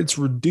wealth, right? It's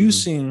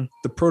reducing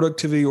the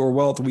productivity or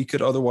wealth we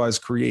could otherwise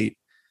create.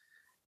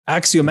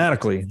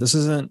 Axiomatically, this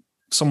isn't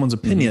someone's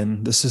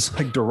opinion. This is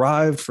like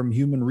derived from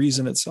human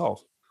reason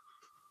itself.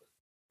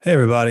 Hey,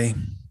 everybody.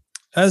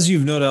 As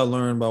you've no doubt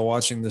learned by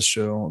watching this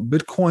show,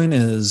 Bitcoin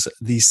is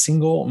the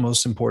single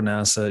most important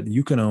asset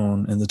you can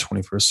own in the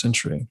 21st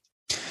century.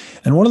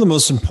 And one of the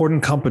most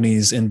important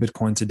companies in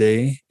Bitcoin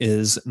today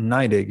is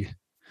NYDIG.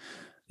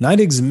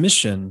 NYDIG's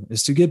mission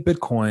is to get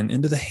Bitcoin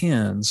into the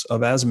hands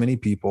of as many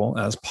people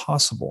as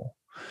possible.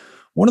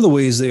 One of the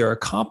ways they are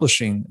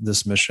accomplishing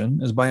this mission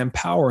is by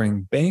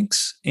empowering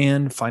banks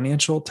and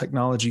financial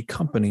technology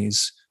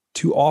companies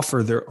to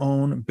offer their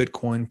own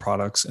Bitcoin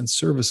products and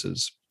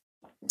services.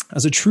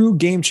 As a true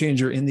game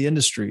changer in the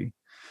industry,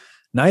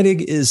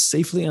 NYDIG is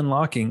safely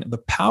unlocking the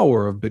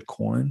power of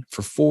Bitcoin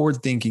for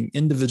forward-thinking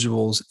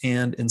individuals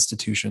and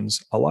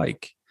institutions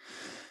alike.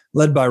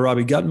 Led by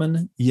Robbie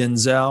Gutman, Yin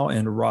Zhao,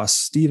 and Ross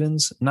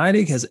Stevens,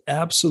 NYDIG has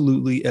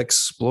absolutely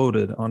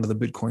exploded onto the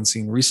Bitcoin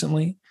scene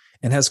recently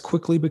and has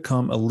quickly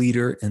become a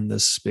leader in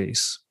this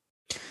space.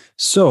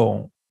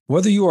 So,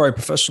 whether you are a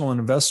professional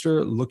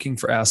investor looking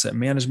for asset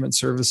management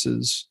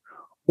services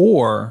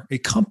or a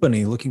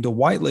company looking to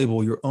white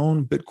label your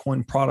own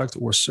Bitcoin product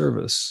or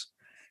service,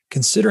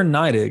 consider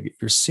NYDIG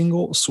your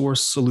single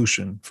source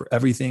solution for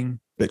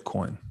everything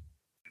Bitcoin.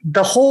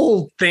 The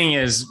whole thing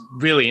is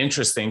really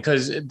interesting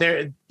because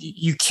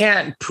you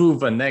can't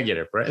prove a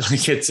negative, right?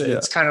 Like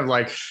it's kind of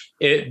like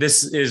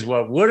this is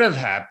what would have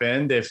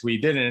happened if we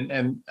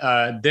didn't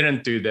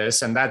do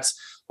this, and that's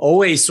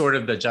always sort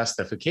of the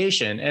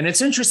justification. And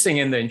it's interesting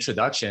in the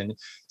introduction,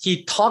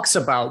 he talks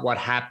about what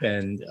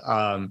happened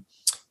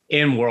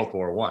in World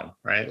War I,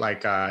 right?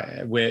 Like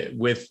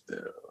with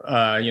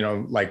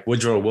like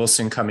Woodrow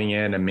Wilson coming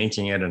in and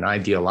making it an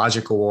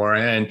ideological war.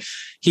 And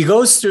he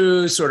goes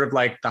through sort of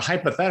like the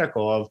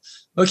hypothetical of,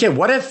 okay,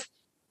 what if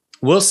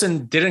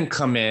Wilson didn't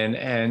come in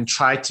and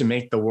try to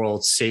make the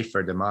world safe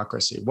for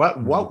democracy?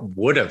 What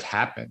would have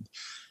happened?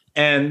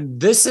 And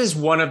this is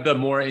one of the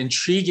more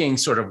intriguing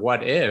sort of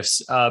what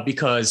ifs,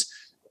 because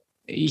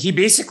he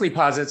basically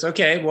posits,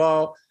 okay,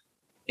 well,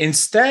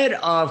 instead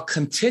of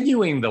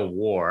continuing the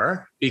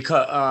war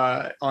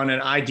because on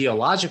an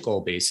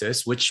ideological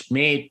basis, which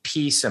made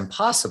peace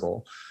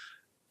impossible,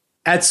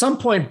 at some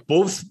point,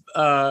 both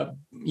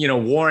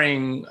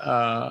warring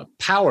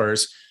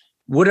powers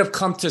would have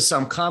come to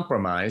some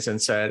compromise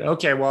and said,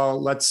 okay,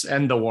 well, let's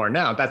end the war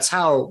now. That's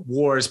how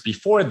wars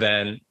before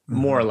then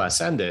more or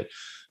less ended.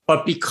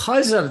 But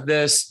because of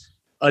this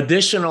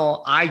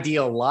additional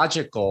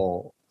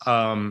ideological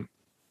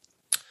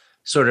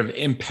sort of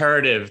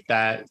imperative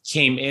that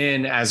came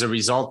in as a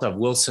result of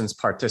Wilson's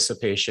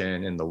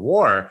participation in the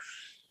war,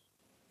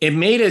 it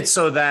made it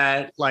so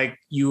that like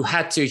you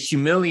had to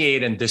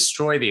humiliate and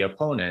destroy the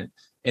opponent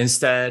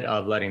instead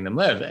of letting them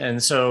live.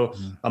 And so,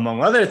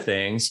 among other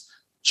things,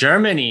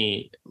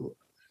 Germany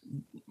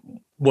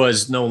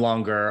was no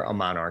longer a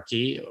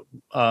monarchy.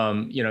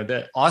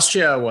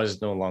 Austria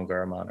was no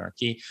longer a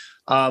monarchy.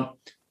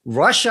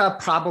 Russia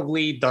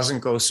probably doesn't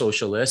go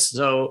socialist.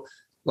 So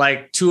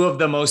like two of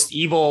the most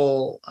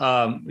evil,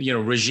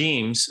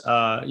 regimes,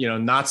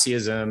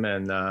 Nazism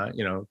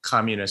and,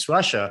 communist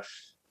Russia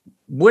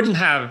wouldn't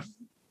have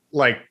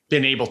like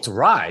been able to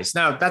rise.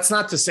 Now, that's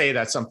not to say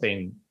that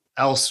something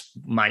else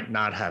might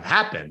not have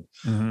happened,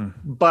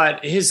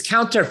 but his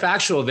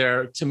counterfactual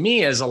there to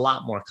me is a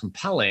lot more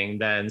compelling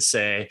than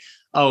say,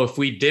 oh, if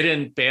we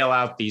didn't bail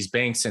out these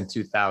banks in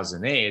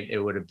 2008, it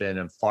would have been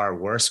a far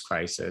worse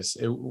crisis.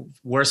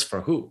 Worse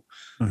for who?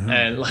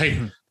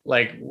 And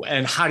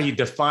and how do you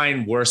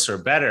define worse or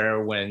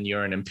better when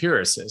you're an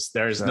empiricist?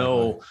 There's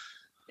no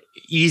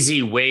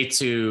easy way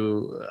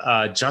to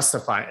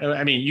justify.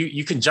 I mean,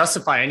 you can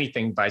justify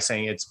anything by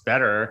saying it's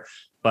better,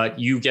 but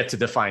you get to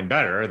define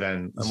better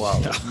than,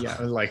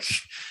 like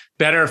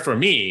better for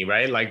me,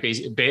 right? Like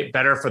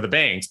better for the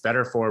banks,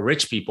 better for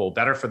rich people,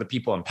 better for the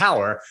people in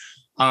power.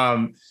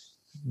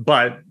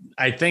 But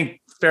I think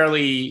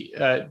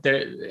I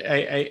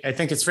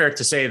think it's fair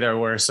to say there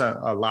were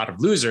a lot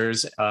of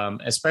losers,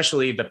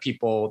 especially the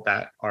people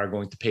that are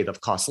going to pay the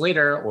cost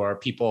later, or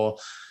people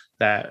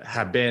that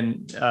have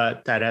been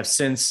that have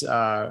since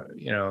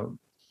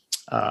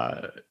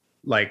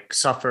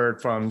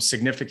suffered from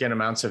significant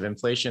amounts of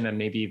inflation and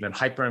maybe even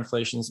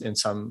hyperinflation in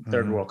some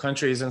third world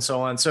countries and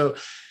so on. So,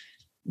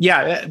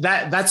 yeah,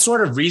 that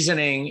sort of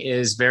reasoning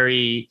is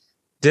very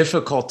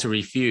difficult to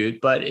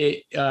refute, but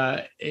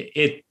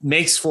it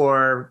makes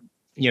for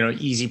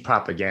easy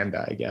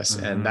propaganda, I guess.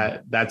 And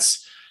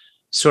that's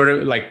sort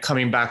of like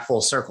coming back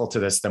full circle to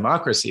this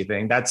democracy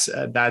thing. That's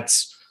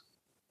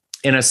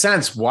in a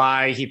sense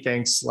why he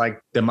thinks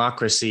like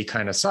democracy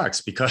kind of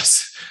sucks,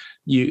 because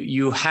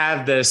you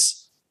have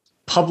this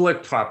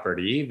public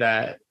property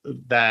that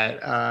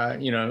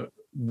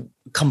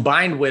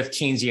combined with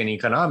Keynesian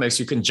economics,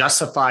 you can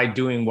justify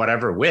doing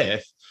whatever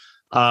with.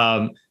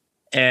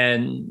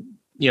 and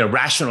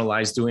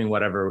rationalize doing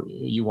whatever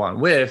you want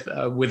with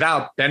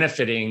without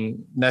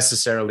benefiting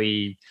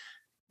necessarily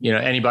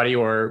anybody,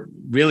 or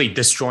really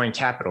destroying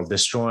capital,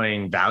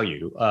 destroying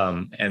value.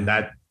 And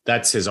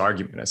that's his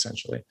argument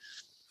essentially.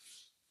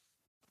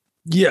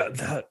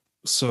 Yeah,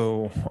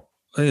 so I think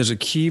there's a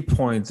key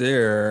point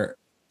there,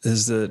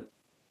 is that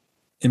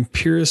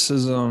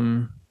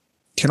empiricism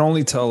can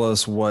only tell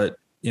us what,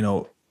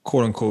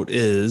 quote unquote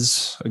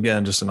is,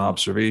 again, just an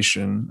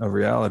observation of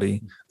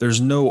reality.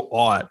 There's no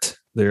ought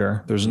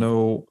there. There's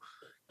no,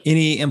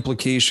 any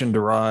implication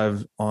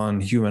derived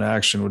on human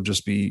action would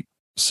just be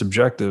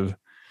subjective.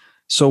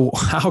 So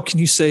how can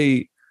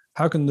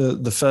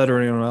the Fed or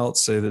anyone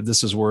else say that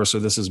this is worse or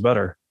this is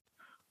better,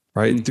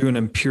 right? Mm-hmm. Through an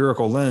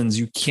empirical lens,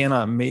 you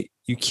cannot make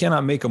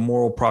a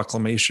moral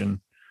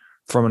proclamation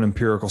from an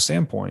empirical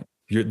standpoint.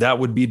 That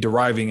would be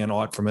deriving an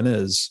ought from an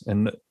is,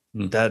 and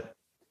that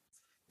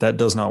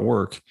does not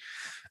work.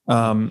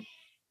 I'm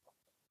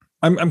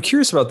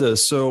curious about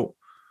this. So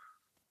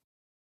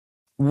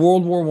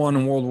World War I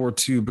and World War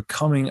II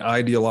becoming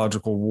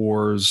ideological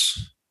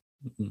wars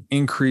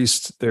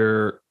increased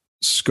their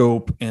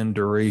scope and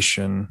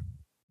duration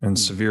and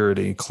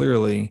severity.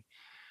 Clearly,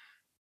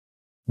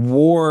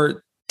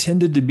 war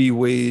tended to be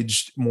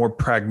waged more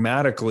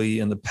pragmatically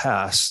in the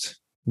past,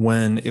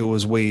 when it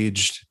was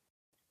waged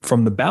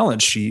from the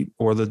balance sheet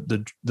or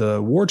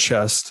the war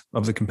chest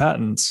of the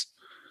combatants.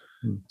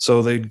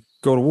 So they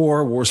go to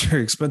war. War's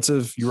very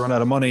expensive. You run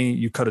out of money,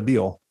 you cut a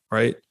deal,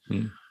 right?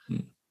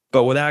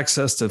 But with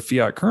access to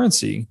fiat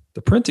currency,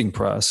 the printing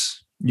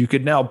press, you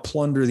could now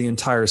plunder the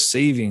entire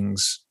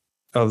savings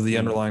of the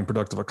underlying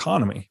productive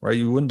economy, right?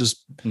 You wouldn't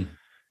just,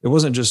 it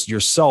wasn't just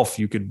yourself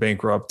you could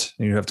bankrupt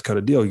and you have to cut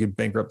a deal. You could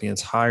bankrupt the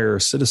entire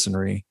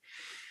citizenry.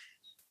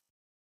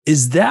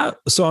 Is that,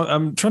 so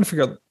I'm trying to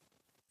figure out,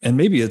 and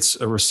maybe it's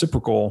a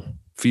reciprocal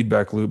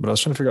feedback loop, but I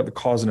was trying to figure out the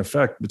cause and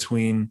effect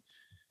between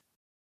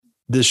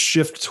this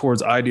shift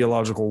towards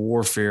ideological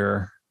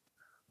warfare,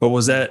 but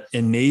was that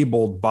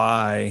enabled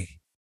by,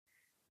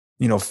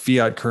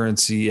 fiat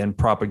currency and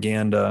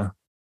propaganda,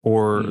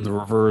 or the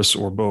reverse,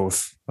 or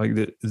both? Like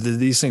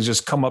these things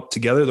just come up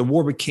together. The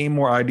war became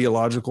more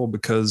ideological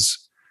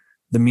because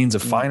the means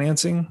of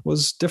financing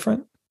was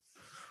different.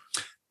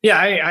 Yeah,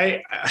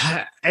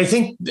 I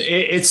think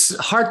it's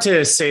hard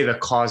to say the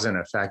cause and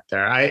effect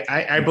there.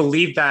 I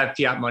believe that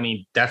fiat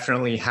money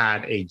definitely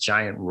had a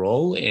giant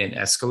role in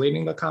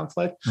escalating the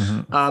conflict.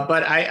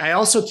 But I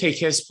also take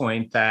his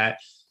point that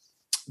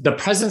the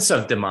presence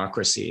of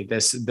democracy,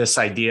 this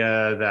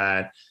idea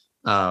that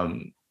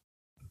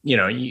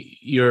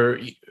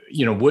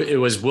it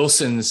was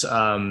Wilson's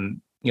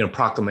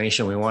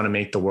proclamation, we want to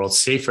make the world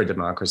safe for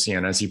democracy,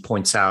 and as he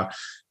points out,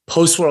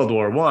 post World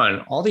War I,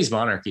 all these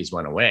monarchies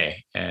went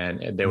away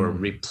and they were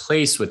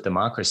replaced with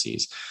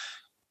democracies.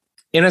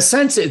 In a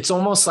sense, it's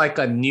almost like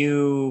a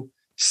new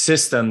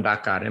system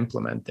that got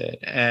implemented.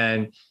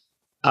 And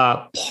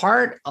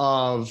part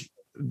of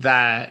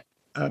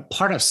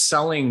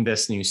selling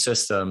this new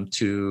system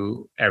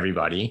to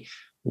everybody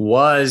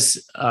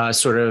was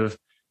sort of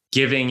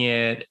giving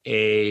it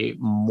a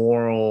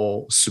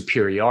moral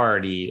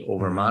superiority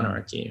over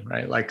monarchy,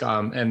 right? Like,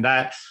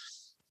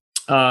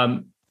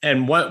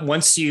 and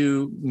once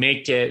you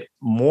make it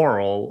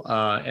moral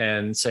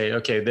and say,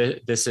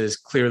 okay, this is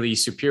clearly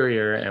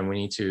superior, and we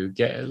need to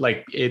get,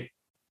 like, it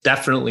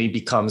definitely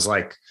becomes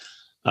like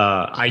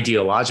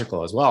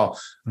ideological as well.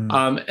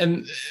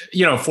 And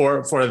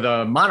for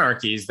the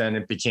monarchies, then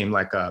it became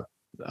like a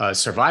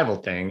survival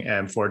thing,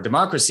 and for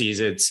democracies,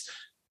 it's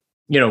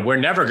we're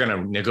never going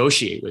to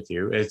negotiate with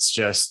you. It's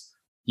just,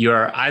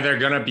 you're either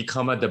going to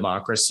become a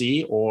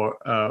democracy or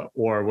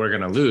we're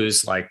going to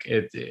lose. Like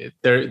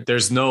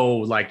there's no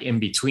like in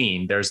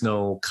between. There's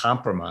no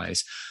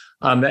compromise,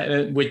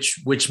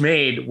 which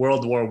made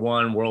World War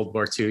I, World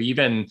War II,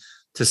 even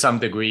to some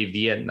degree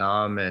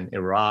Vietnam and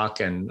Iraq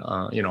and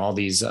all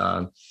these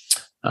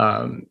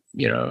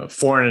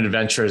foreign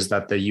adventures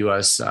that the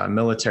U.S.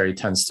 military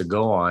tends to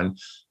go on.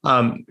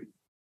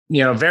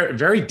 Very,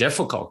 very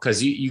difficult,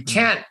 because you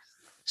can't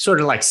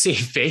sort of like save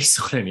face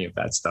on any of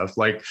that stuff.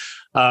 Like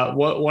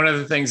one of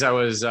the things I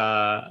was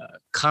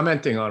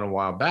commenting on a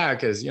while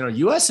back is,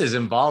 U.S. is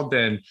involved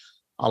in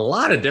a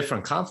lot of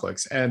different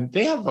conflicts, and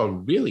they have a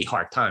really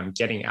hard time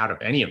getting out of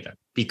any of them,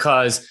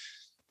 because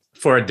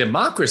for a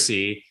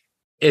democracy,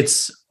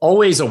 it's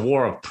always a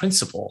war of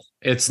principle.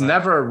 It's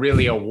never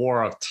really a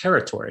war of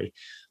territory.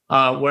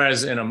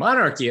 Whereas in a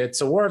monarchy,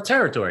 it's a war of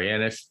territory.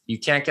 And if you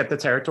can't get the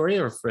territory,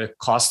 or if it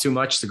costs too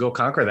much to go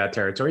conquer that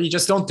territory, you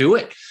just don't do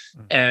it.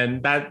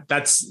 And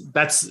that's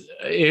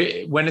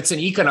when it's an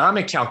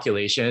economic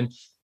calculation,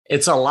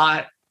 it's a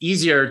lot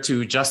easier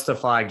to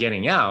justify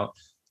getting out.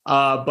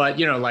 But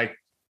like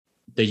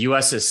the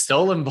U.S. is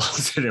still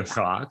involved in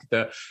Iraq.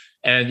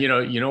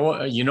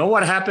 And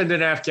what happened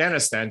in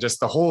Afghanistan? Just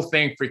the whole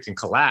thing freaking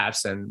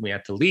collapsed, and we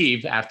had to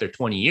leave after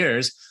 20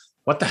 years.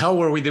 What the hell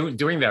were we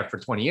doing there for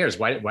 20 years?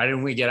 Why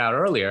didn't we get out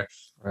earlier?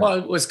 Right. Well,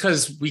 it was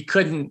because we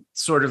couldn't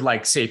sort of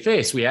like save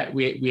face. We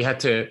had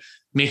to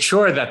make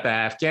sure that the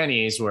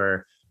Afghanis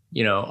were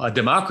a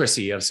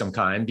democracy of some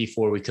kind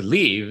before we could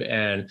leave.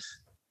 And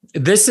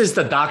this is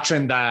the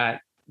doctrine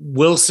that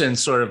Wilson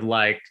sort of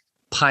like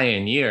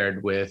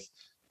pioneered with,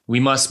 we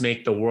must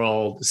make the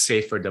world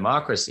safe for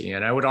democracy.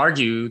 And I would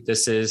argue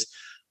this is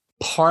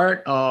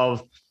part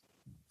of,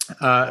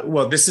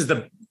 this is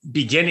the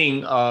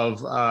beginning of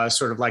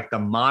sort of like the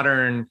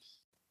modern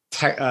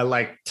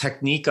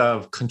technique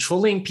of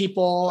controlling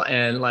people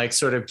and like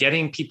sort of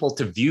getting people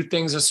to view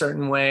things a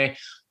certain way.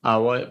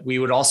 What we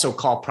would also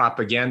call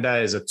propaganda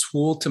is a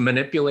tool to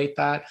manipulate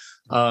that.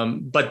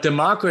 But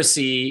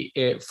democracy,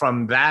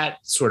 from that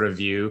sort of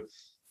view,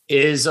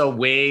 is a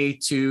way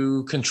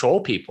to control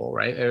people,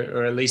 right?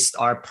 Or at least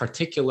our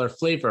particular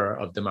flavor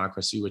of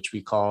democracy, which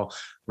we call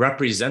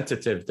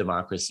representative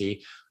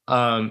democracy.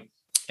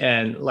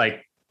 And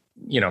like,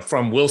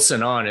 from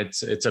Wilson on,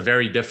 it's a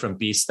very different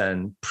beast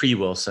than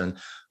pre-Wilson.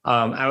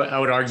 I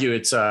would argue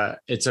it's a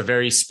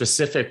very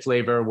specific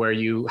flavor where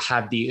you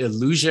have the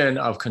illusion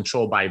of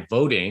control by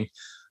voting,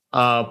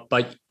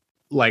 but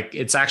like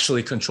it's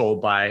actually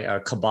controlled by a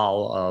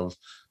cabal of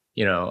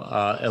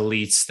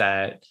elites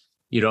that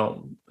you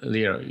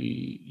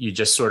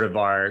just sort of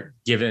are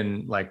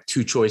given like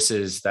two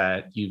choices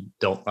that you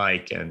don't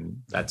like,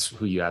 and that's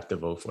who you have to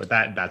vote for.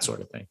 That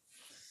sort of thing.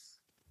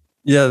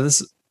 Yeah,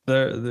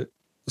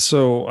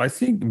 so I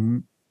think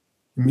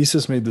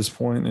Mises made this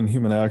point in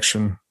Human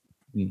Action,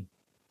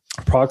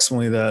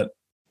 approximately, that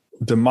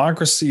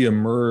democracy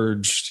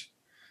emerged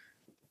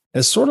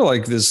as sort of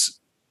like this,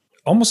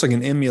 almost like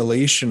an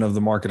emulation of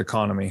the market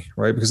economy,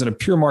 right? Because in a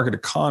pure market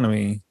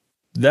economy,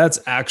 that's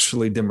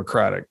actually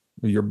democratic.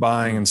 You're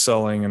buying and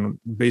selling, and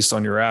based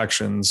on your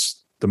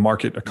actions, the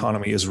market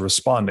economy is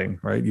responding,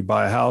 right? You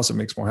buy a house, it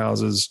makes more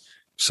houses.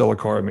 Sell a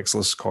car, it makes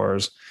less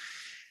cars.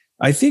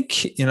 I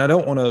think, and I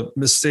don't want to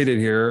misstate it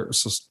here,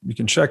 so you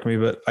can check me,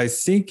 but I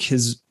think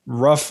his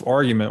rough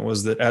argument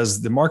was that as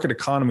the market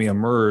economy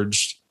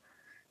emerged,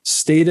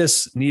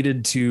 status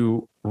needed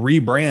to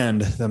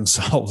rebrand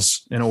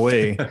themselves in a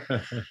way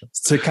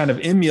to kind of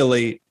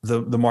emulate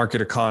the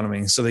market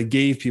economy. So they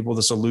gave people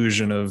this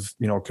illusion of,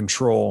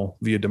 control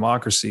via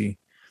democracy.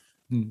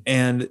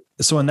 And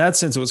so in that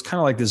sense, it was kind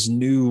of like this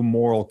new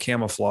moral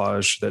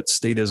camouflage that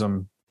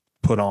statism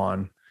put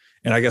on.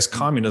 And I guess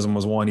communism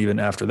was one even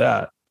after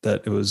that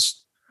it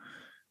was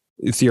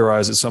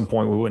theorized at some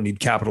point we wouldn't need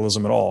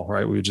capitalism at all,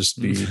 right? We would just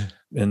be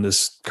in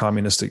this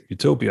communistic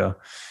utopia.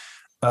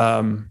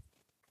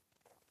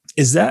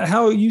 Is that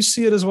how you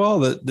see it as well?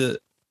 That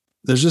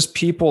there's just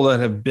people that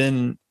have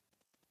been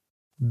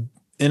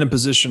in a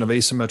position of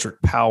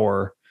asymmetric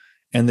power,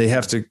 and they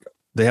have to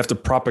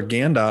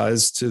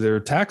propagandize to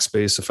their tax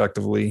base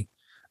effectively.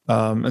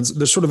 And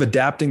they're sort of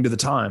adapting to the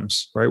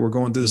times, right? We're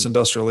going through this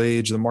industrial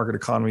age. The market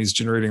economy is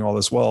generating all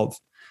this wealth.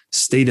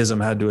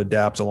 Statism had to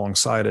adapt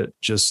alongside it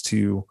just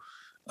to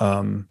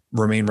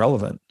remain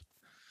relevant.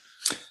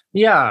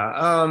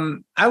 Yeah,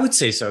 I would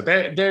say so.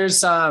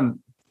 There's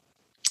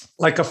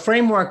like a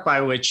framework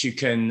by which you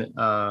can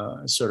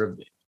sort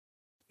of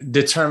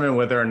determine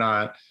whether or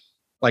not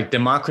like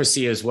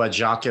democracy is what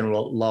Jacques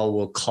Ellul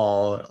will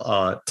call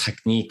a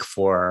technique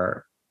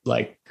for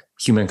like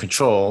human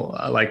control.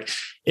 Like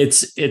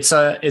it's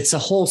a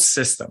whole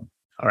system,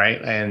 all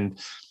right? And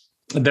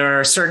there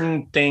are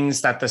certain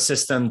things that the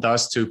system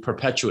does to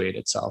perpetuate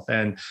itself.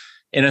 And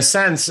in a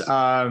sense,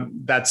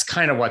 that's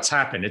kind of what's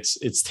happened.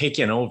 It's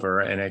taken over,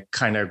 and it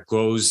kind of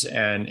grows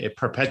and it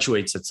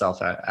perpetuates itself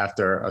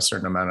after a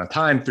certain amount of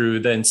time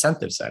through the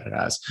incentives that it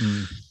has.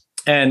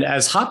 And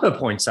as Hoppe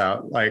points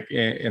out, like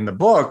in the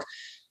book,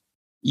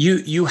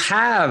 you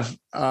have,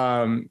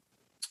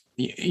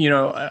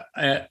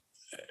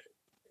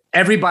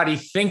 everybody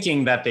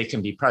thinking that they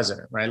can be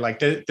president, right? Like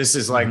this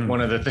is like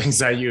one of the things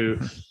that you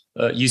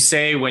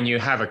say when you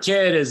have a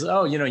kid is,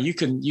 oh, you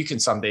can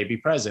someday be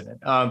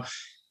president.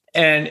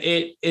 And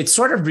it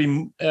sort of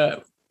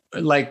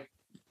like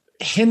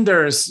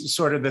hinders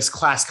sort of this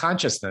class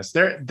consciousness.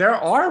 There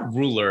are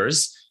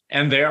rulers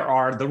and there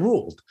are the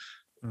ruled.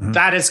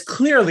 That is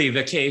clearly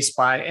the case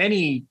by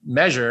any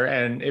measure.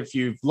 And if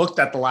you've looked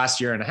at the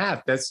last year and a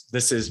half,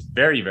 this is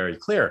very, very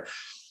clear.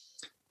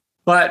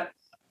 But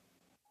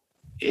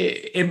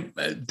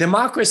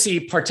democracy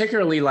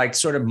particularly like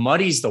sort of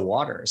muddies the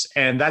waters.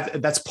 And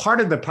that's part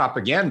of the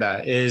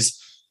propaganda is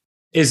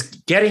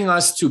getting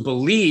us to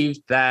believe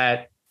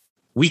that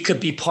we could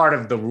be part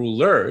of the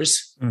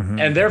rulers.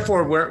 And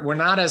therefore we're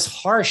not as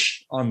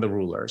harsh on the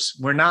rulers.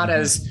 We're not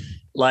as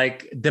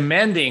like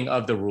demanding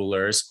of the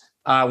rulers.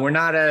 We're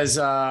not as,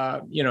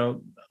 can't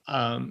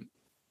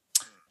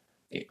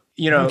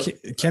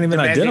even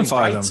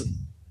identify them.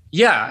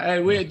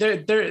 Yeah.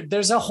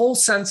 There's a whole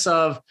sense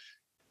of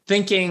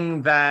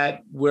thinking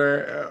that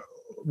we're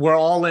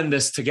all in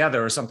this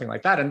together or something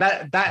like that. And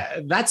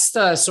that's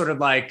the sort of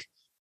like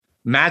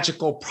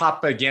magical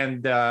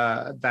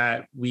propaganda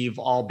that we've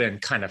all been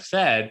kind of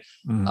fed.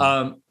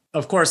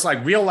 Of course,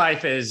 like real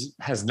life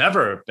has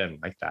never been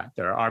like that.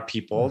 There are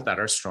people that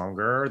are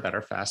stronger, that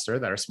are faster,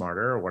 that are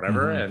smarter or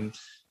whatever, and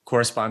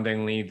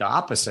correspondingly the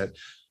opposite.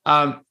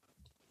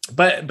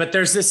 but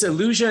there's this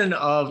illusion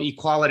of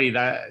equality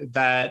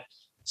that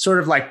sort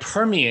of like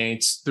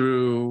permeates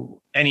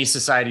through any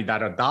society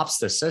that adopts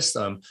the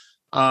system,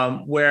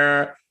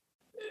 where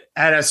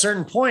at a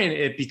certain point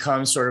it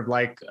becomes sort of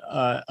like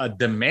a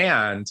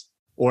demand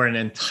or an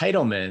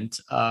entitlement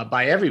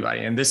by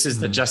everybody. And this is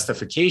the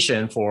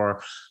justification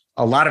for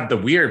a lot of the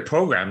weird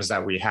programs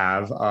that we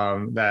have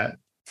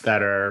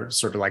that are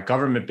sort of like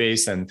government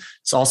based. And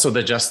it's also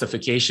the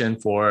justification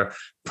for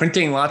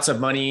printing lots of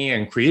money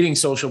and creating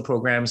social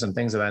programs and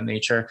things of that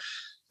nature.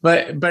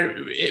 But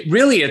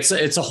really, it's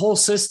a whole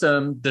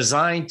system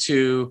designed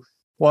to,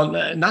 well,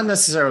 not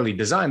necessarily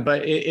designed,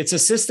 but it's a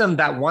system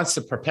that wants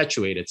to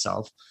perpetuate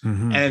itself.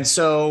 And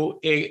so,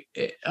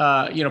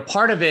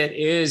 part of it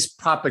is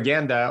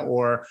propaganda,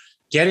 or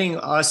getting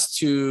us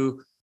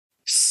to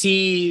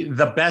see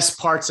the best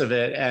parts of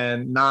it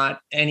and not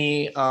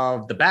any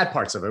of the bad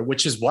parts of it,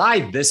 which is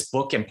why this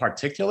book in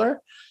particular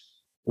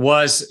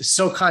was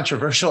so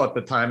controversial at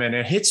the time. And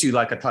it hits you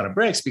like a ton of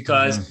bricks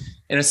because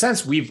in a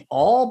sense, we've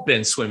all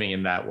been swimming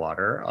in that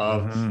water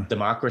of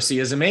democracy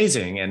is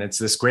amazing and it's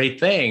this great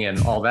thing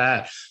and all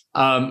that.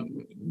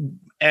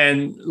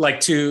 And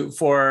like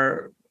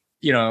for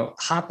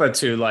Hoppe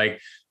to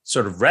like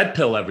sort of red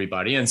pill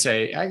everybody and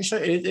say,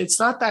 actually, it's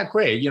not that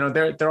great.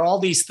 There are all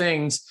these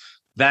things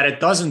that it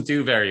doesn't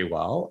do very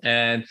well.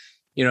 And,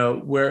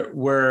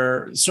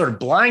 we're sort of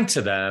blind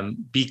to them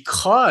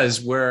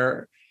because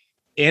we're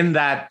in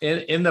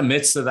the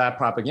midst of that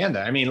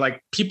propaganda. I mean,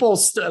 like people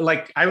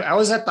I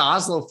was at the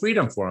Oslo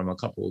Freedom Forum a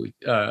couple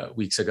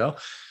weeks ago,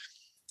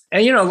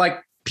 and,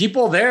 like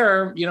people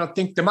there,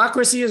 think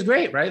democracy is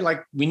great, right?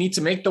 Like we need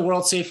to make the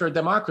world safer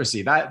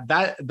democracy.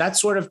 That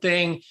sort of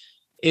thing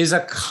is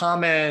a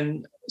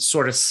common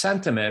sort of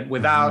sentiment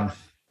without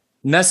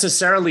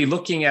necessarily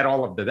looking at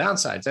all of the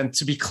downsides. And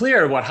to be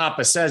clear, what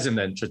Hoppe says in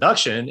the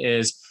introduction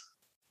is,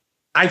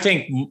 I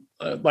think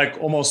like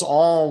almost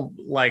all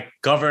like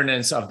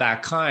governance of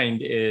that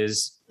kind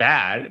is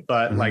bad,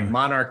 but like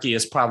monarchy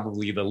is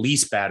probably the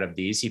least bad of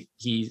these.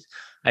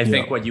 I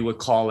think what you would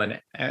call an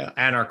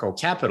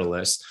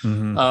anarcho-capitalist.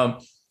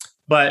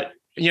 But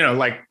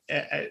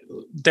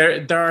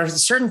there are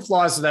certain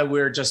flaws that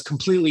we're just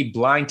completely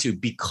blind to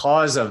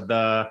because of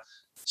the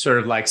sort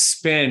of like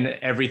spin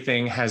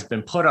everything has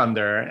been put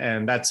under,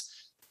 and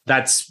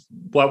that's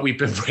what we've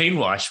been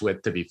brainwashed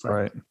with, to be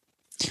frank. Right.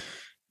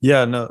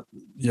 Yeah. No.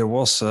 Yeah.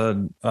 Well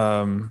said.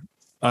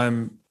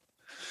 I'm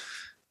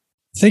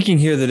thinking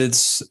here that it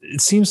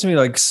seems to me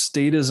like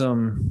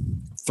statism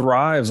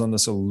thrives on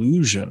this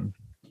illusion,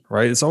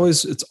 right? It's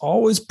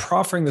always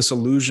proffering this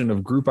illusion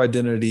of group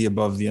identity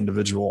above the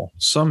individual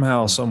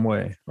somehow, some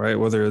way, right?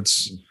 Whether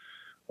it's,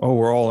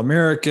 we're all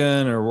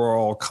American or we're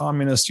all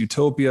communist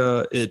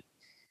utopia. It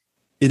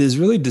is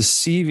really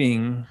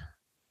deceiving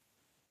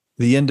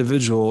the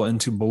individual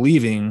into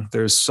believing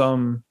there's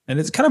some, and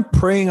it's kind of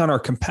preying on our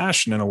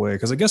compassion in a way,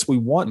 because I guess we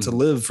want to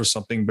live for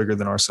something bigger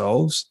than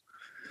ourselves.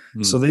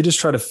 So they just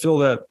try to fill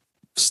that,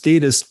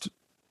 statist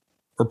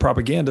or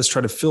propagandists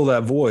try to fill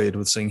that void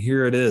with saying,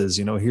 here it is,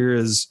 here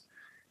is,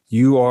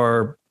 you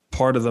are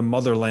part of the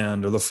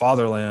motherland or the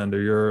fatherland,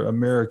 or you're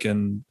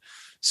American,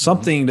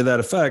 something to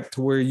that effect,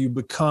 to where you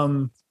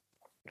become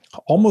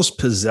almost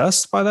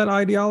possessed by that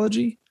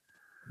ideology.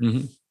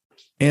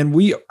 And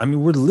we're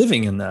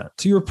living in that.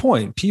 To your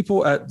point,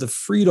 people at the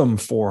Freedom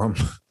Forum,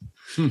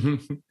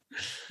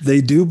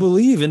 they do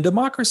believe in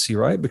democracy,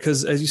 right?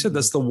 Because as you said,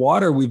 that's the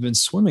water we've been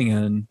swimming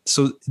in.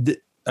 So,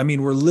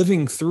 we're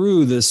living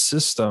through this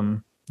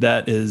system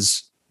that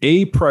is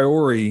a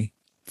priori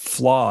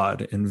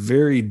flawed in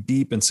very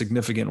deep and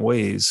significant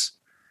ways.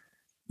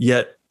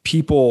 Yet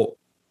people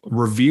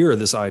revere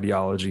this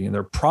ideology and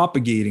they're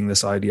propagating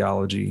this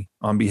ideology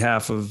on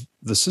behalf of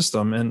the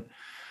system. And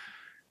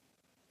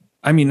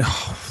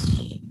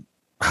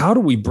how do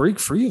we break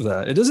free of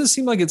that? It doesn't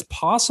seem like it's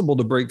possible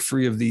to break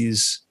free of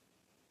these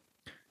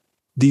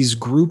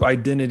group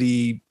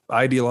identity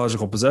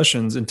ideological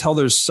possessions until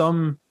there's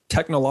some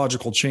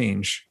technological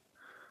change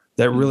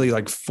that really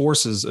like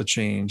forces a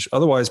change.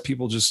 Otherwise,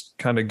 people just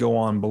kind of go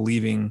on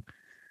believing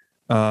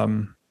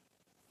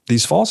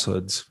these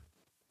falsehoods.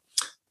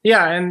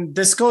 Yeah, and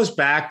this goes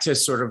back to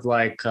sort of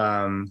like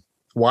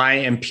why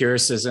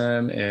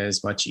empiricism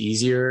is much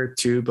easier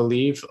to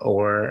believe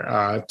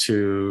or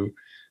to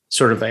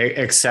sort of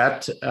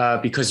accept,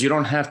 because you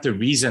don't have to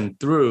reason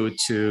through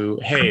to,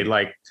 hey,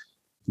 like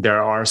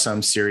there are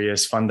some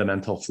serious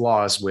fundamental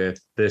flaws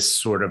with this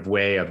sort of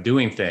way of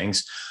doing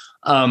things.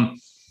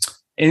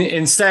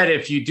 Instead,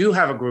 if you do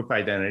have a group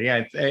identity,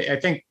 I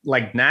think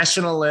like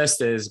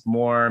nationalist is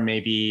more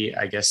maybe,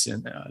 I guess,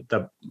 in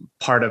the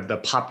part of the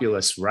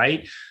populist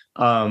right.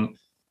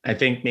 I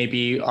think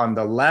maybe on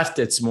the left,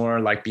 it's more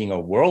like being a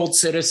world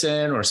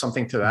citizen or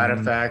something to that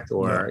effect,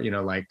 or,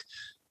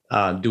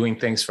 doing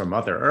things for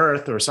Mother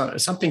Earth or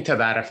something to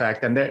that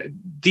effect. And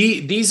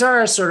these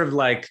are sort of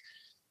like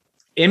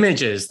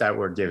images that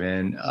were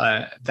given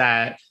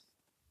that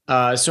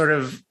sort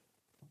of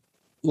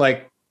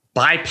like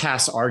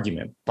bypass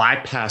argument,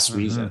 bypass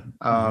reason.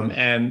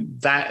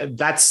 And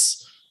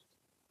that's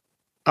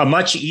a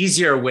much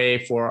easier way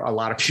for a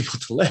lot of people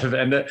to live.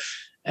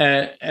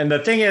 And the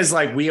thing is,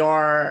 like, we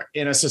are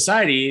in a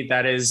society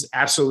that is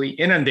absolutely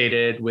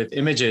inundated with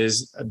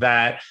images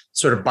that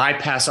sort of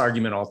bypass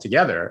argument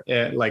altogether.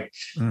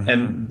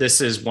 And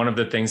this is one of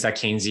the things that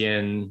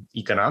Keynesian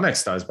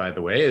economics does, by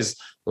the way, is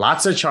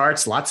lots of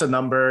charts, lots of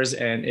numbers,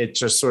 and it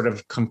just sort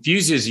of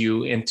confuses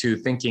you into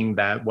thinking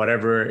that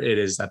whatever it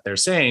is that they're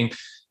saying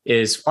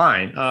is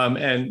fine.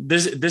 And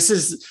this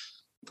is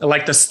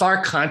like the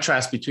stark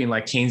contrast between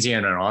like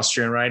Keynesian and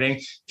Austrian writing.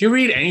 If you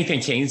read anything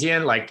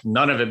Keynesian, like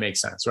none of it makes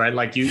sense, right?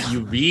 Like you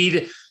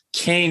read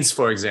Keynes,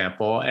 for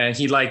example, and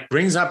he like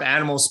brings up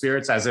animal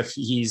spirits as if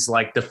he's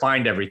like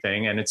defined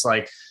everything. And it's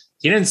like,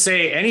 he didn't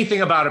say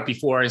anything about it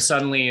before. And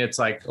suddenly it's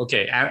like,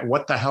 okay,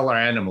 what the hell are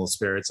animal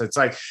spirits? It's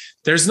like,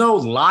 there's no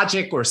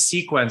logic or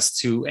sequence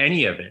to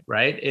any of it,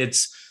 right?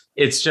 It's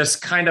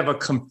just kind of a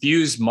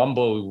confused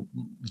mumbo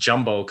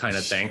jumbo kind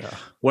of thing. Yeah.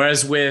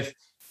 Whereas with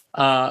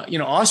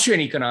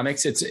Austrian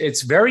economics,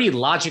 it's very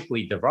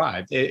logically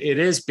derived. It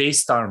is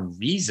based on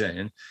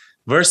reason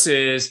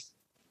versus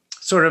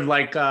sort of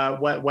like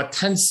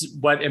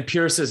what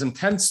empiricism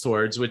tends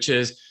towards, which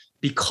is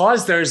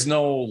because there's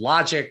no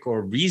logic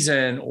or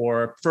reason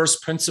or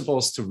first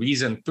principles to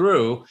reason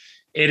through.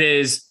 It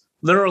is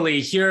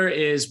literally, here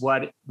is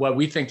what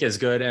we think is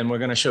good, and we're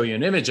going to show you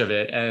an image of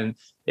it, and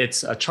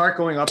it's a chart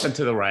going up and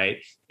to the right.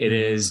 It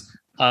is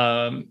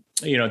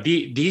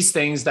these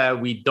things that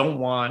we don't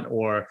want,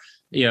 or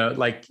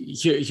like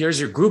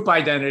here's your group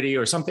identity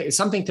or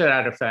something to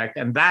that effect,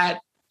 and that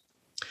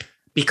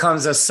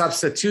becomes a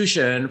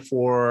substitution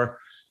for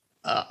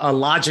a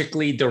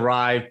logically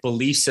derived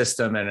belief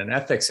system and an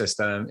ethics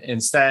system.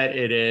 Instead,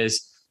 it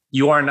is,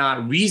 you are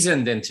not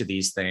reasoned into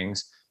these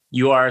things.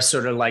 You are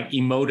sort of like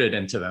emoted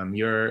into them.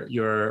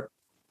 You're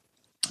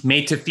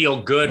made to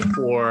feel good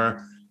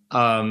for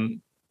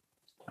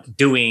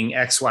doing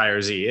X, Y,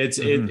 or Z.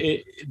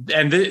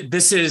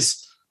 This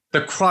is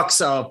the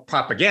crux of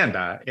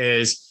propaganda.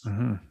 Is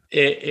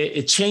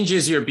it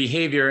changes your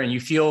behavior, and you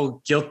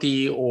feel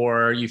guilty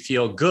or you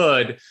feel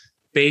good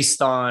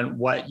based on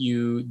what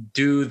you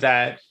do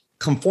that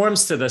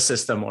conforms to the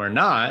system or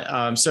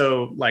not.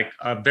 So like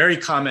a very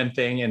common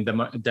thing in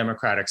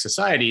democratic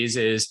societies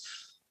is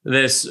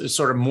this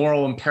sort of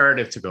moral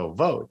imperative to go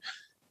vote.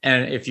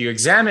 And if you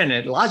examine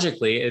it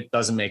logically, it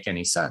doesn't make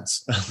any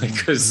sense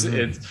because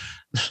it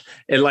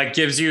like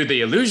gives you the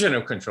illusion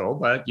of control,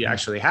 but you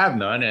actually have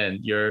none.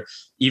 And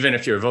even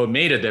if your vote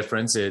made a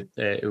difference, it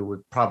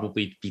would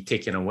probably be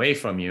taken away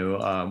from you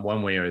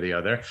one way or the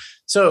other.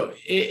 So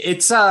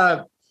it's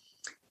a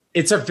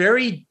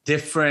very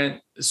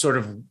different sort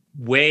of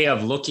way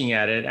of looking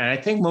at it. And I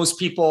think most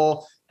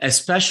people,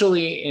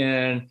 especially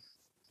in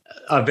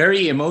a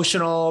very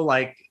emotional,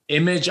 like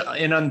image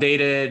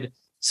inundated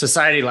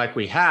society like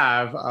we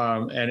have,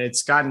 and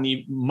it's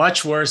gotten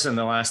much worse in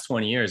the last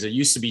 20 years. It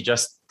used to be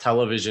just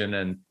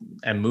television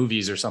and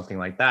movies or something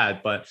like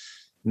that. But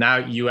now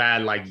you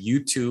add like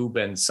YouTube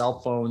and cell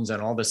phones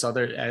and all this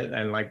other,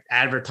 and like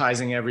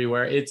advertising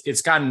everywhere.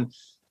 It's gotten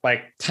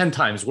like 10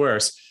 times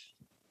worse.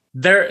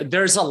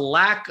 There's a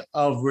lack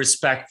of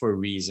respect for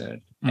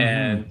reason,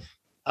 and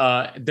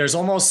there's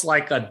almost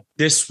like a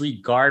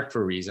disregard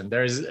for reason.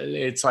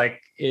 It's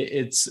like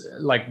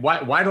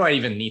why do I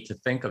even need to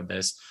think of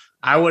this?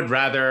 I would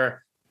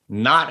rather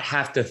not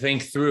have to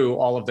think through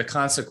all of the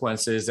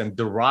consequences and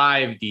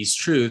derive these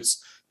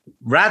truths.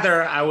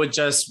 Rather, I would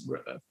just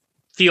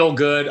feel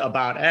good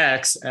about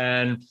X,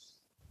 and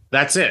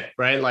that's it,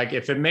 right? Like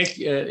if the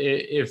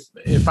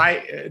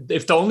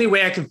only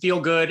way I can feel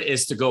good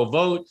is to go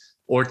vote,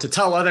 or to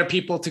tell other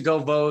people to go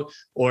vote,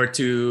 or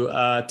to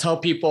tell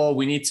people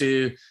we need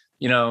to,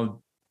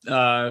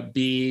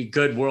 be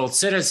good world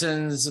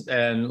citizens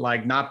and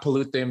like not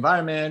pollute the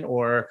environment,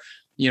 or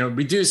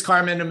reduce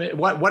carbon,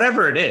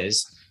 whatever it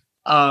is,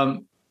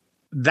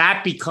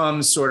 that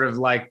becomes sort of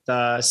like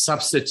the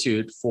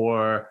substitute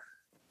for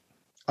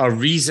a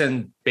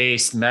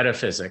reason-based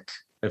metaphysic,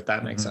 if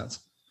that makes sense.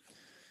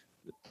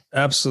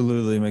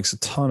 Absolutely makes a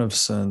ton of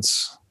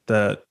sense.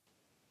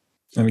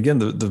 And again,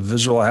 the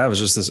visual I have is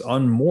just this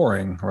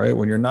unmooring, right?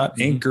 When you're not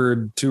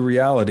anchored to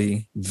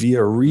reality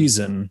via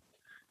reason,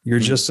 you're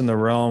just in the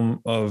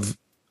realm of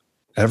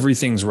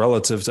everything's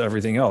relative to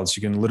everything else.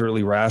 You can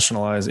literally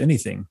rationalize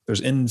anything.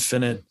 There's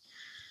infinite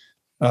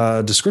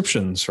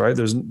descriptions, right?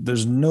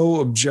 There's no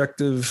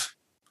objective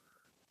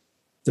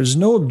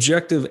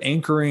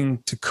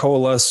anchoring to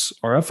coalesce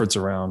our efforts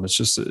around. It's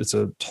just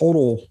a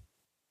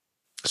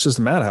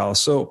madhouse.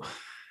 So,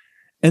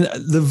 and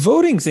the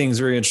voting thing is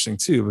very interesting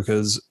too,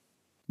 because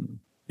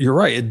you're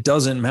right. It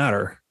doesn't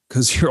matter,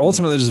 because you're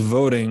ultimately just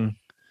voting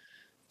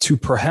to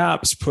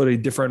perhaps put a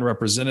different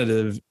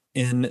representative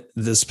in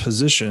this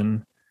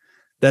position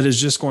that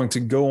is just going to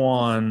go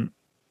on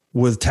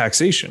with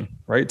taxation,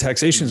 right?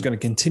 Taxation is going to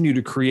continue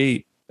to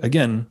create,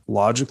 again,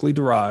 logically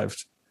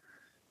derived.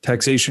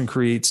 Taxation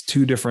creates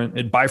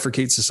it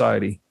bifurcates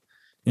society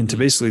into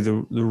basically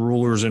the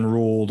rulers and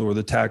ruled, or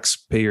the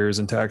taxpayers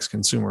and tax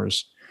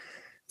consumers.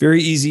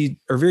 very easy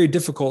or very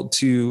difficult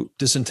to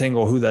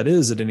disentangle who that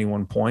is at any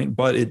one point.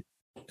 But it,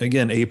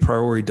 again, a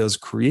priori does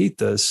create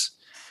this.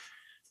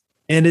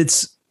 And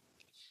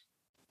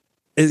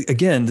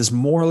again, this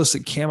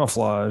moralistic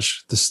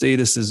camouflage, the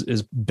status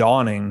is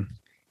dawning,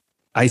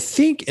 I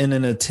think, in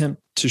an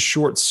attempt to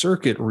short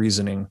circuit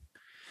reasoning.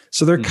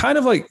 So they're kind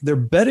of like, they're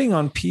betting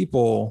on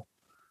people,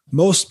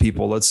 most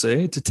people, let's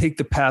say, to take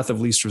the path of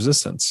least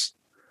resistance.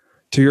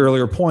 To your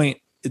earlier point,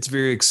 it's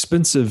very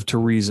expensive to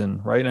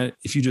reason, right? And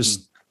if you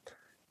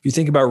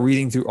think about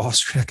reading through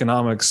Austrian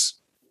economics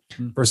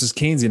versus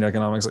Keynesian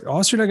economics, like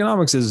Austrian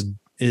economics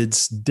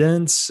it's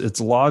dense, it's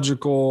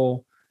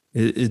logical,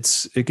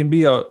 it can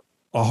be a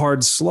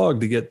hard slug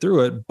to get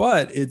through it,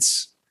 but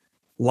it's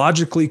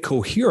logically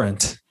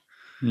coherent.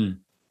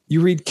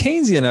 You read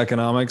Keynesian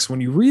economics,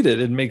 when you read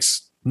it, it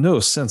makes no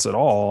sense at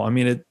all. I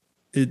mean,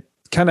 it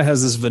kind of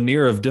has this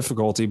veneer of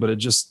difficulty, but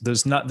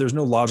there's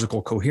no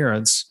logical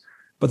coherence,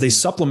 but they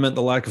supplement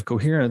the lack of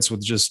coherence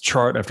with just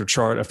chart after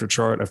chart after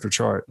chart after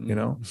chart, you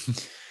know?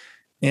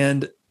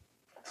 And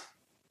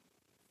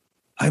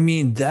I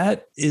mean,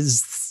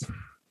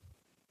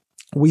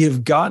 we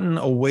have gotten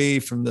away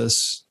from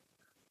this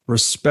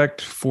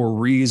respect for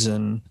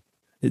reason,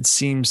 it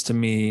seems to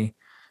me,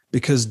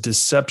 because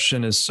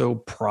deception is so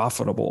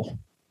profitable,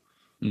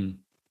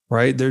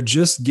 right? They're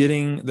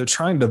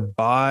trying to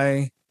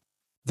buy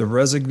the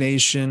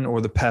resignation or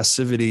the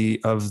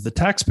passivity of the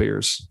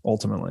taxpayers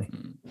ultimately.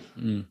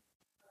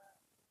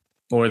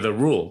 Or the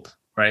ruled,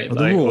 right?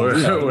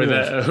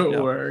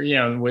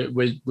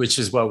 Which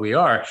is what we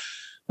are.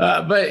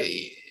 But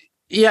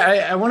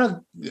yeah, I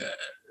want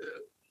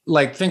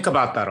to think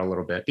about that a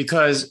little bit,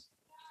 because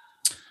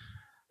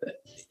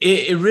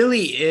it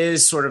really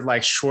is sort of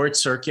like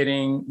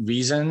short-circuiting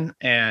reason.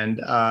 And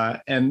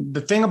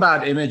the thing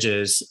about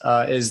images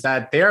is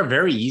that they are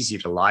very easy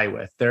to lie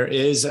with. There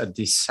is a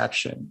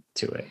deception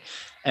to it.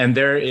 And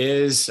there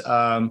is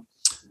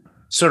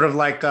sort of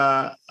like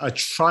a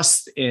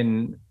trust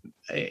in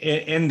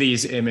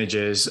these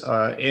images,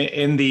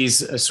 in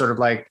these sort of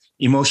like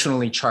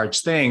emotionally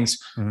charged things,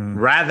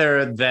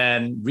 rather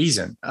than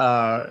reason.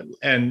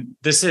 And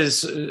this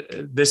is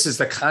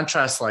the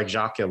contrast like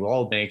Jacques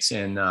Ellul makes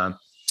in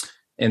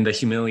The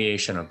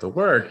Humiliation of the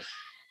Word.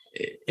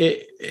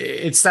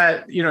 It's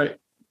that,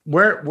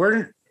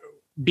 we're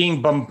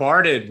being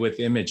bombarded with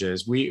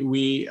images.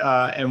 We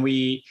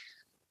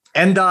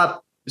end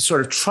up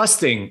sort of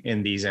trusting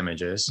in these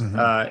images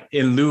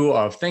in lieu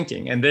of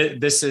thinking. And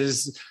this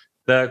is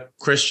the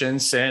Christian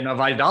sin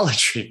of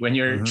idolatry, when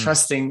you're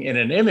trusting in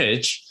an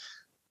image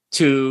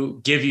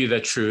to give you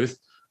the truth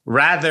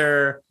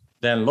rather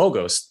than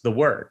logos, the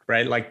word,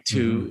 right? Like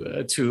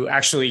to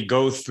actually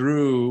go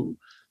through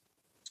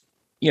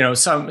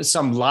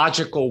some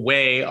logical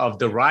way of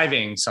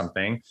deriving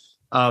something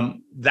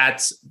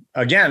that's,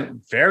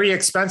 again, very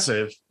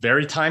expensive,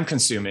 very time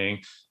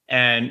consuming,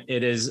 and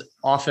it is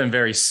often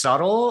very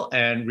subtle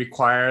and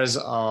requires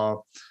a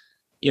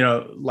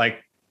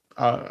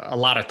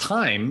lot of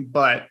time.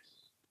 But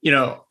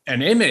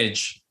an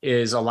image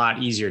is a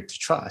lot easier to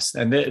trust,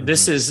 and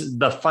this is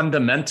the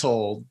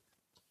fundamental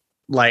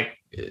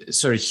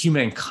sort of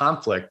human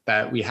conflict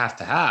that we have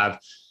to have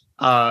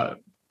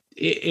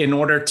in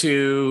order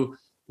to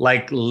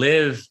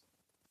live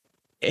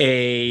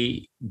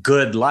a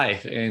good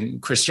life in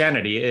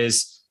Christianity,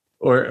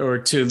 or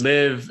to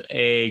live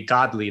a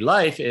godly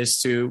life,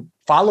 is to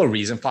follow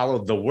reason,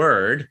 follow the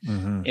word,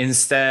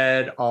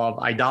 instead of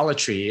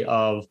idolatry,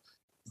 of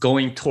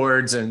going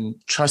towards and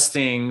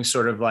trusting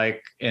sort of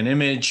like an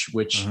image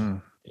which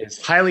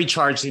is highly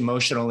charged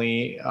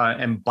emotionally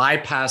and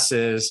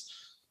bypasses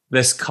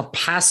this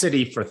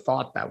capacity for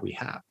thought that we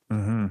have.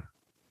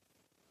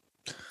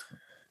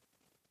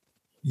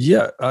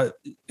 Yeah,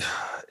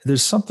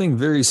 there's something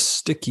very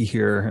sticky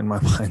here in my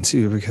mind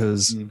too,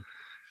 because a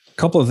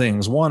couple of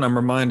things. One, I'm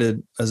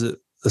reminded as a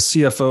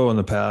CFO in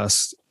the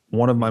past,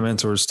 one of my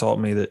mentors taught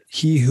me that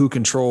he who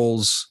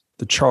controls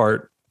the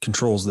chart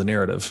controls the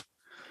narrative.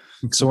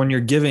 So when you're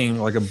giving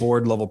like a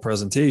board level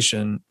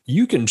presentation,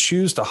 you can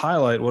choose to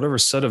highlight whatever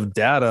set of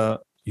data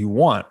you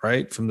want,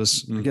 right? From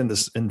this, again,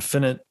 the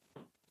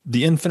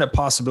infinite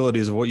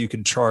possibilities of what you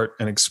could chart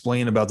and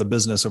explain about the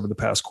business over the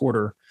past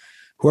quarter.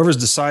 Whoever's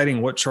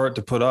deciding what chart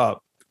to put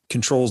up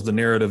controls the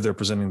narrative they're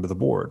presenting to the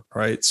board,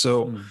 right?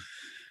 So,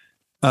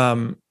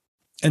 and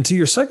to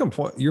your second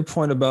point, your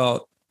point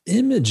about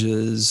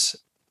images,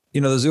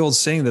 there's the old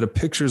saying that a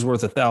picture is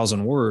worth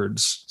 1,000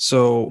 words.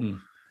 So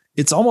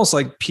it's almost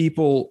like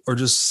people are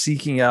just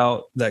seeking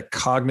out that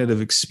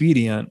cognitive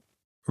expedient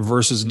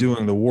versus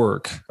doing the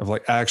work of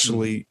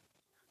actually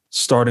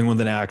starting with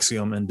an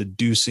axiom and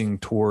deducing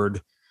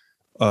toward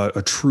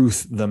a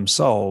truth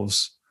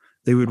themselves.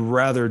 They would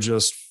rather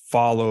just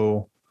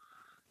follow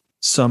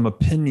some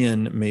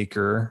opinion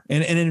maker.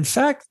 And in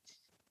fact,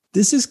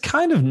 this is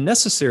kind of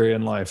necessary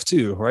in life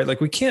too, right?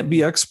 We can't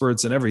be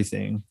experts in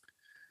everything.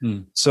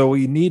 So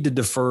we need to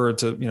defer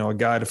to, a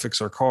guy to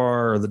fix our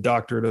car or the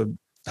doctor to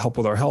help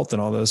with our health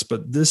and all this.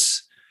 But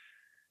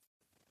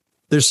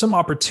there's some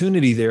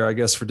opportunity there, I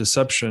guess, for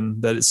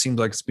deception that it seems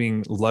like it's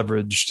being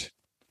leveraged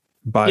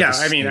by. Yeah,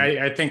 I mean,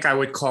 I think I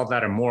would call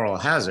that a moral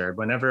hazard.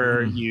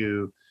 Whenever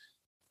you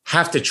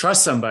have to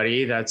trust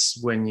somebody,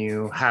 that's when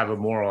you have a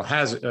moral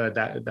hazard.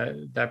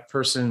 That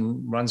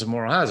person runs a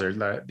moral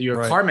hazard.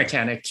 Your car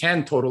mechanic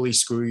can totally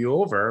screw you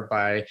over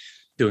by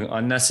doing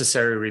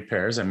unnecessary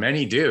repairs, and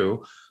many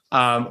do,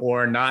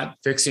 or not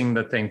fixing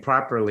the thing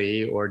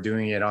properly, or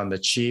doing it on the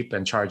cheap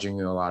and charging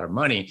you a lot of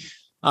money.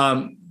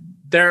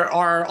 There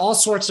are all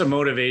sorts of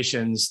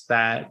motivations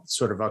that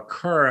sort of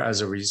occur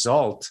as a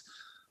result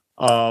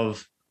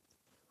of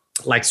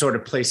like sort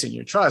of placing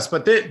your trust.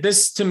 But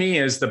this to me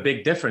is the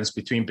big difference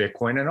between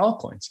Bitcoin and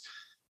altcoins.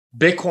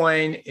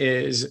 Bitcoin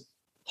is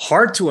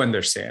hard to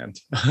understand.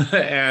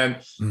 And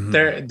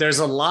there's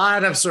a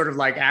lot of sort of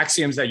like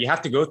axioms that you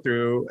have to go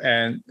through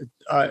and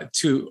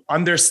to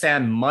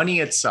understand money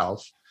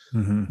itself,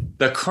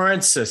 the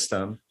current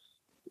system,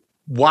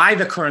 why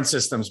the current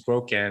system's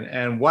broken,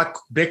 and what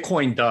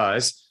Bitcoin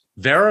does,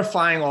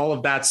 verifying all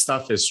of that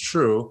stuff is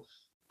true.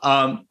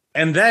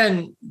 And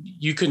then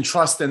you can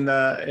trust in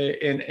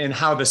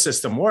how the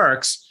system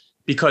works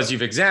because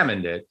you've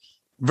examined it,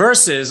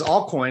 versus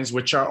altcoins,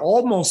 which are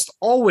almost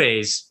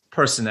always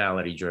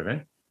personality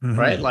driven,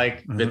 right?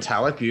 Like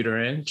Vitalik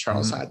Buterin,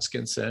 Charles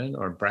Hodgkinson,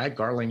 or Brad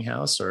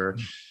Garlinghouse, or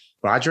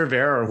Roger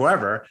Ver, or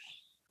whoever.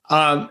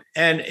 And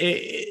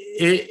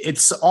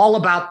it's all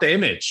about the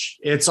image.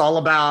 It's all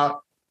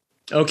about,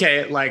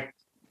 okay, like,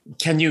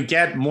 can you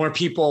get more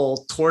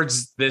people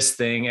towards this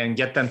thing and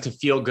get them to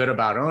feel good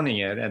about owning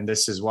it? And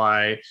this is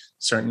why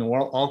certain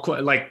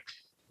like a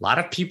lot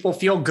of people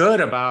feel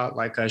good about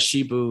like a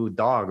Shibu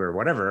dog or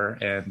whatever.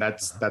 And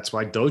that's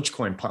why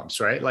Dogecoin pumps,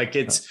 right? Like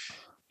it's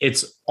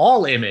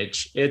all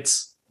image.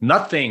 It's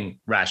nothing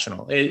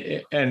rational.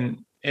 And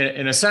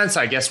in a sense,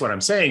 I guess what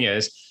I'm saying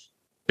is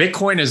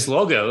Bitcoin is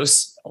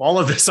logos. All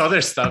of this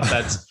other stuff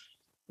that's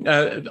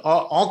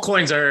all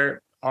coins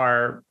are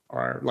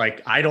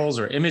like idols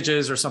or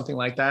images or something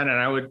like that. And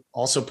I would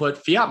also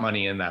put fiat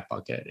money in that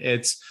bucket.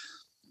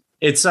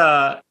 It's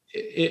an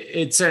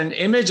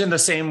image in the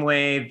same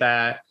way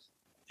that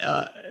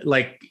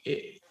like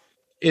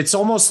it's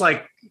almost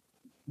like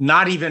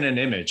not even an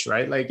image,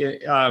 right? Like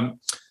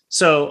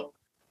so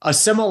a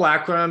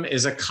simulacrum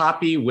is a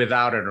copy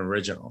without an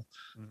original.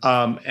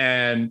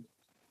 And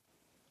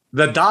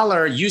the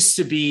dollar used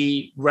to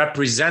be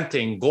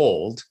representing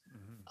gold,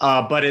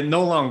 but it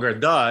no longer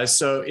does.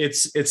 So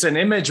it's an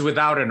image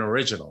without an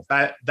original.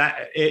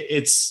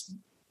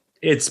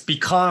 It's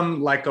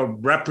become like a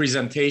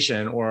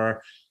representation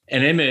or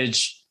an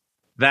image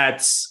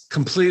that's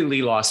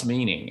completely lost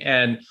meaning.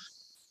 And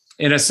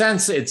in a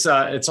sense, it's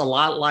a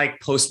lot like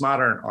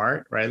postmodern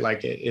art, right?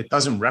 Like it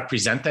doesn't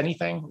represent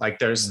anything. Like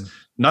there's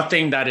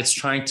nothing that it's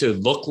trying to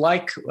look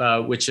like,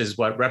 which is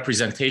what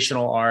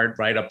representational art,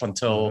 right up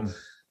until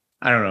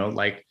I don't know,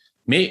 like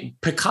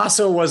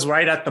Picasso was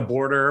right at the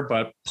border,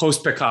 but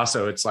post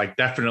Picasso, it's like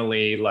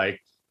definitely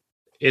like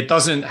it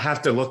doesn't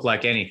have to look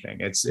like anything.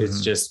 It's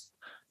just,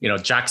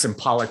 Jackson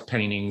Pollock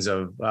paintings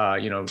of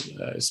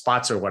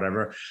spots or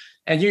whatever.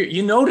 And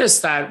you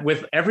notice that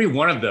with every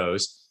one of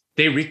those,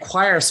 they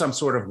require some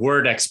sort of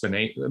word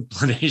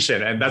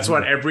explanation. And that's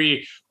what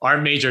every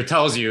art major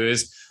tells you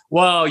is,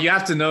 well, you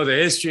have to know the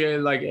history.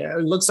 Like,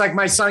 it looks like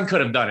my son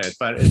could have done it,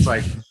 but it's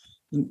like,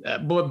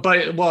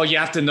 but you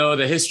have to know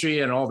the history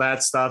and all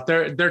that stuff.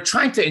 They're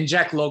trying to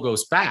inject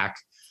logos back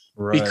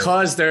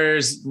because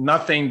there's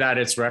nothing that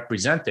it's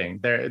representing.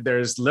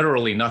 There's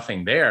literally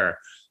nothing there.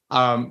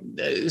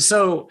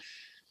 So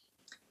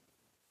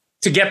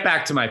to get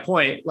back to my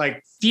point,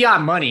 like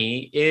fiat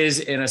money is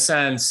in a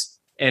sense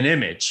an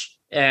image,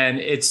 and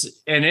it's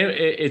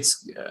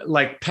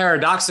like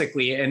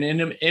paradoxically an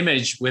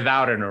image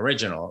without an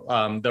original.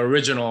 The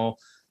original,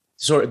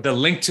 the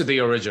link to the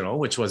original,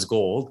 which was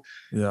gold,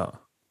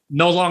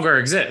 no longer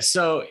exists.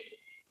 So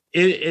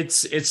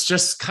it's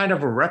just kind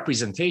of a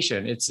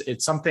representation.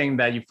 It's something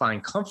that you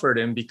find comfort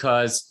in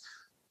because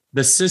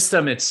the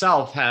system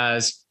itself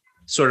has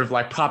sort of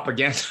like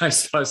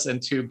propagandized us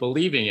into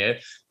believing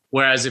it.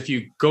 Whereas if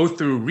you go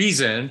through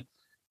reason,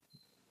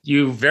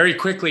 you very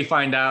quickly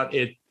find out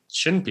it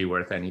shouldn't be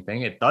worth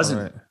anything. It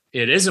doesn't.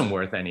 It isn't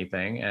worth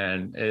anything,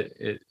 and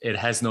it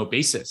has no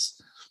basis.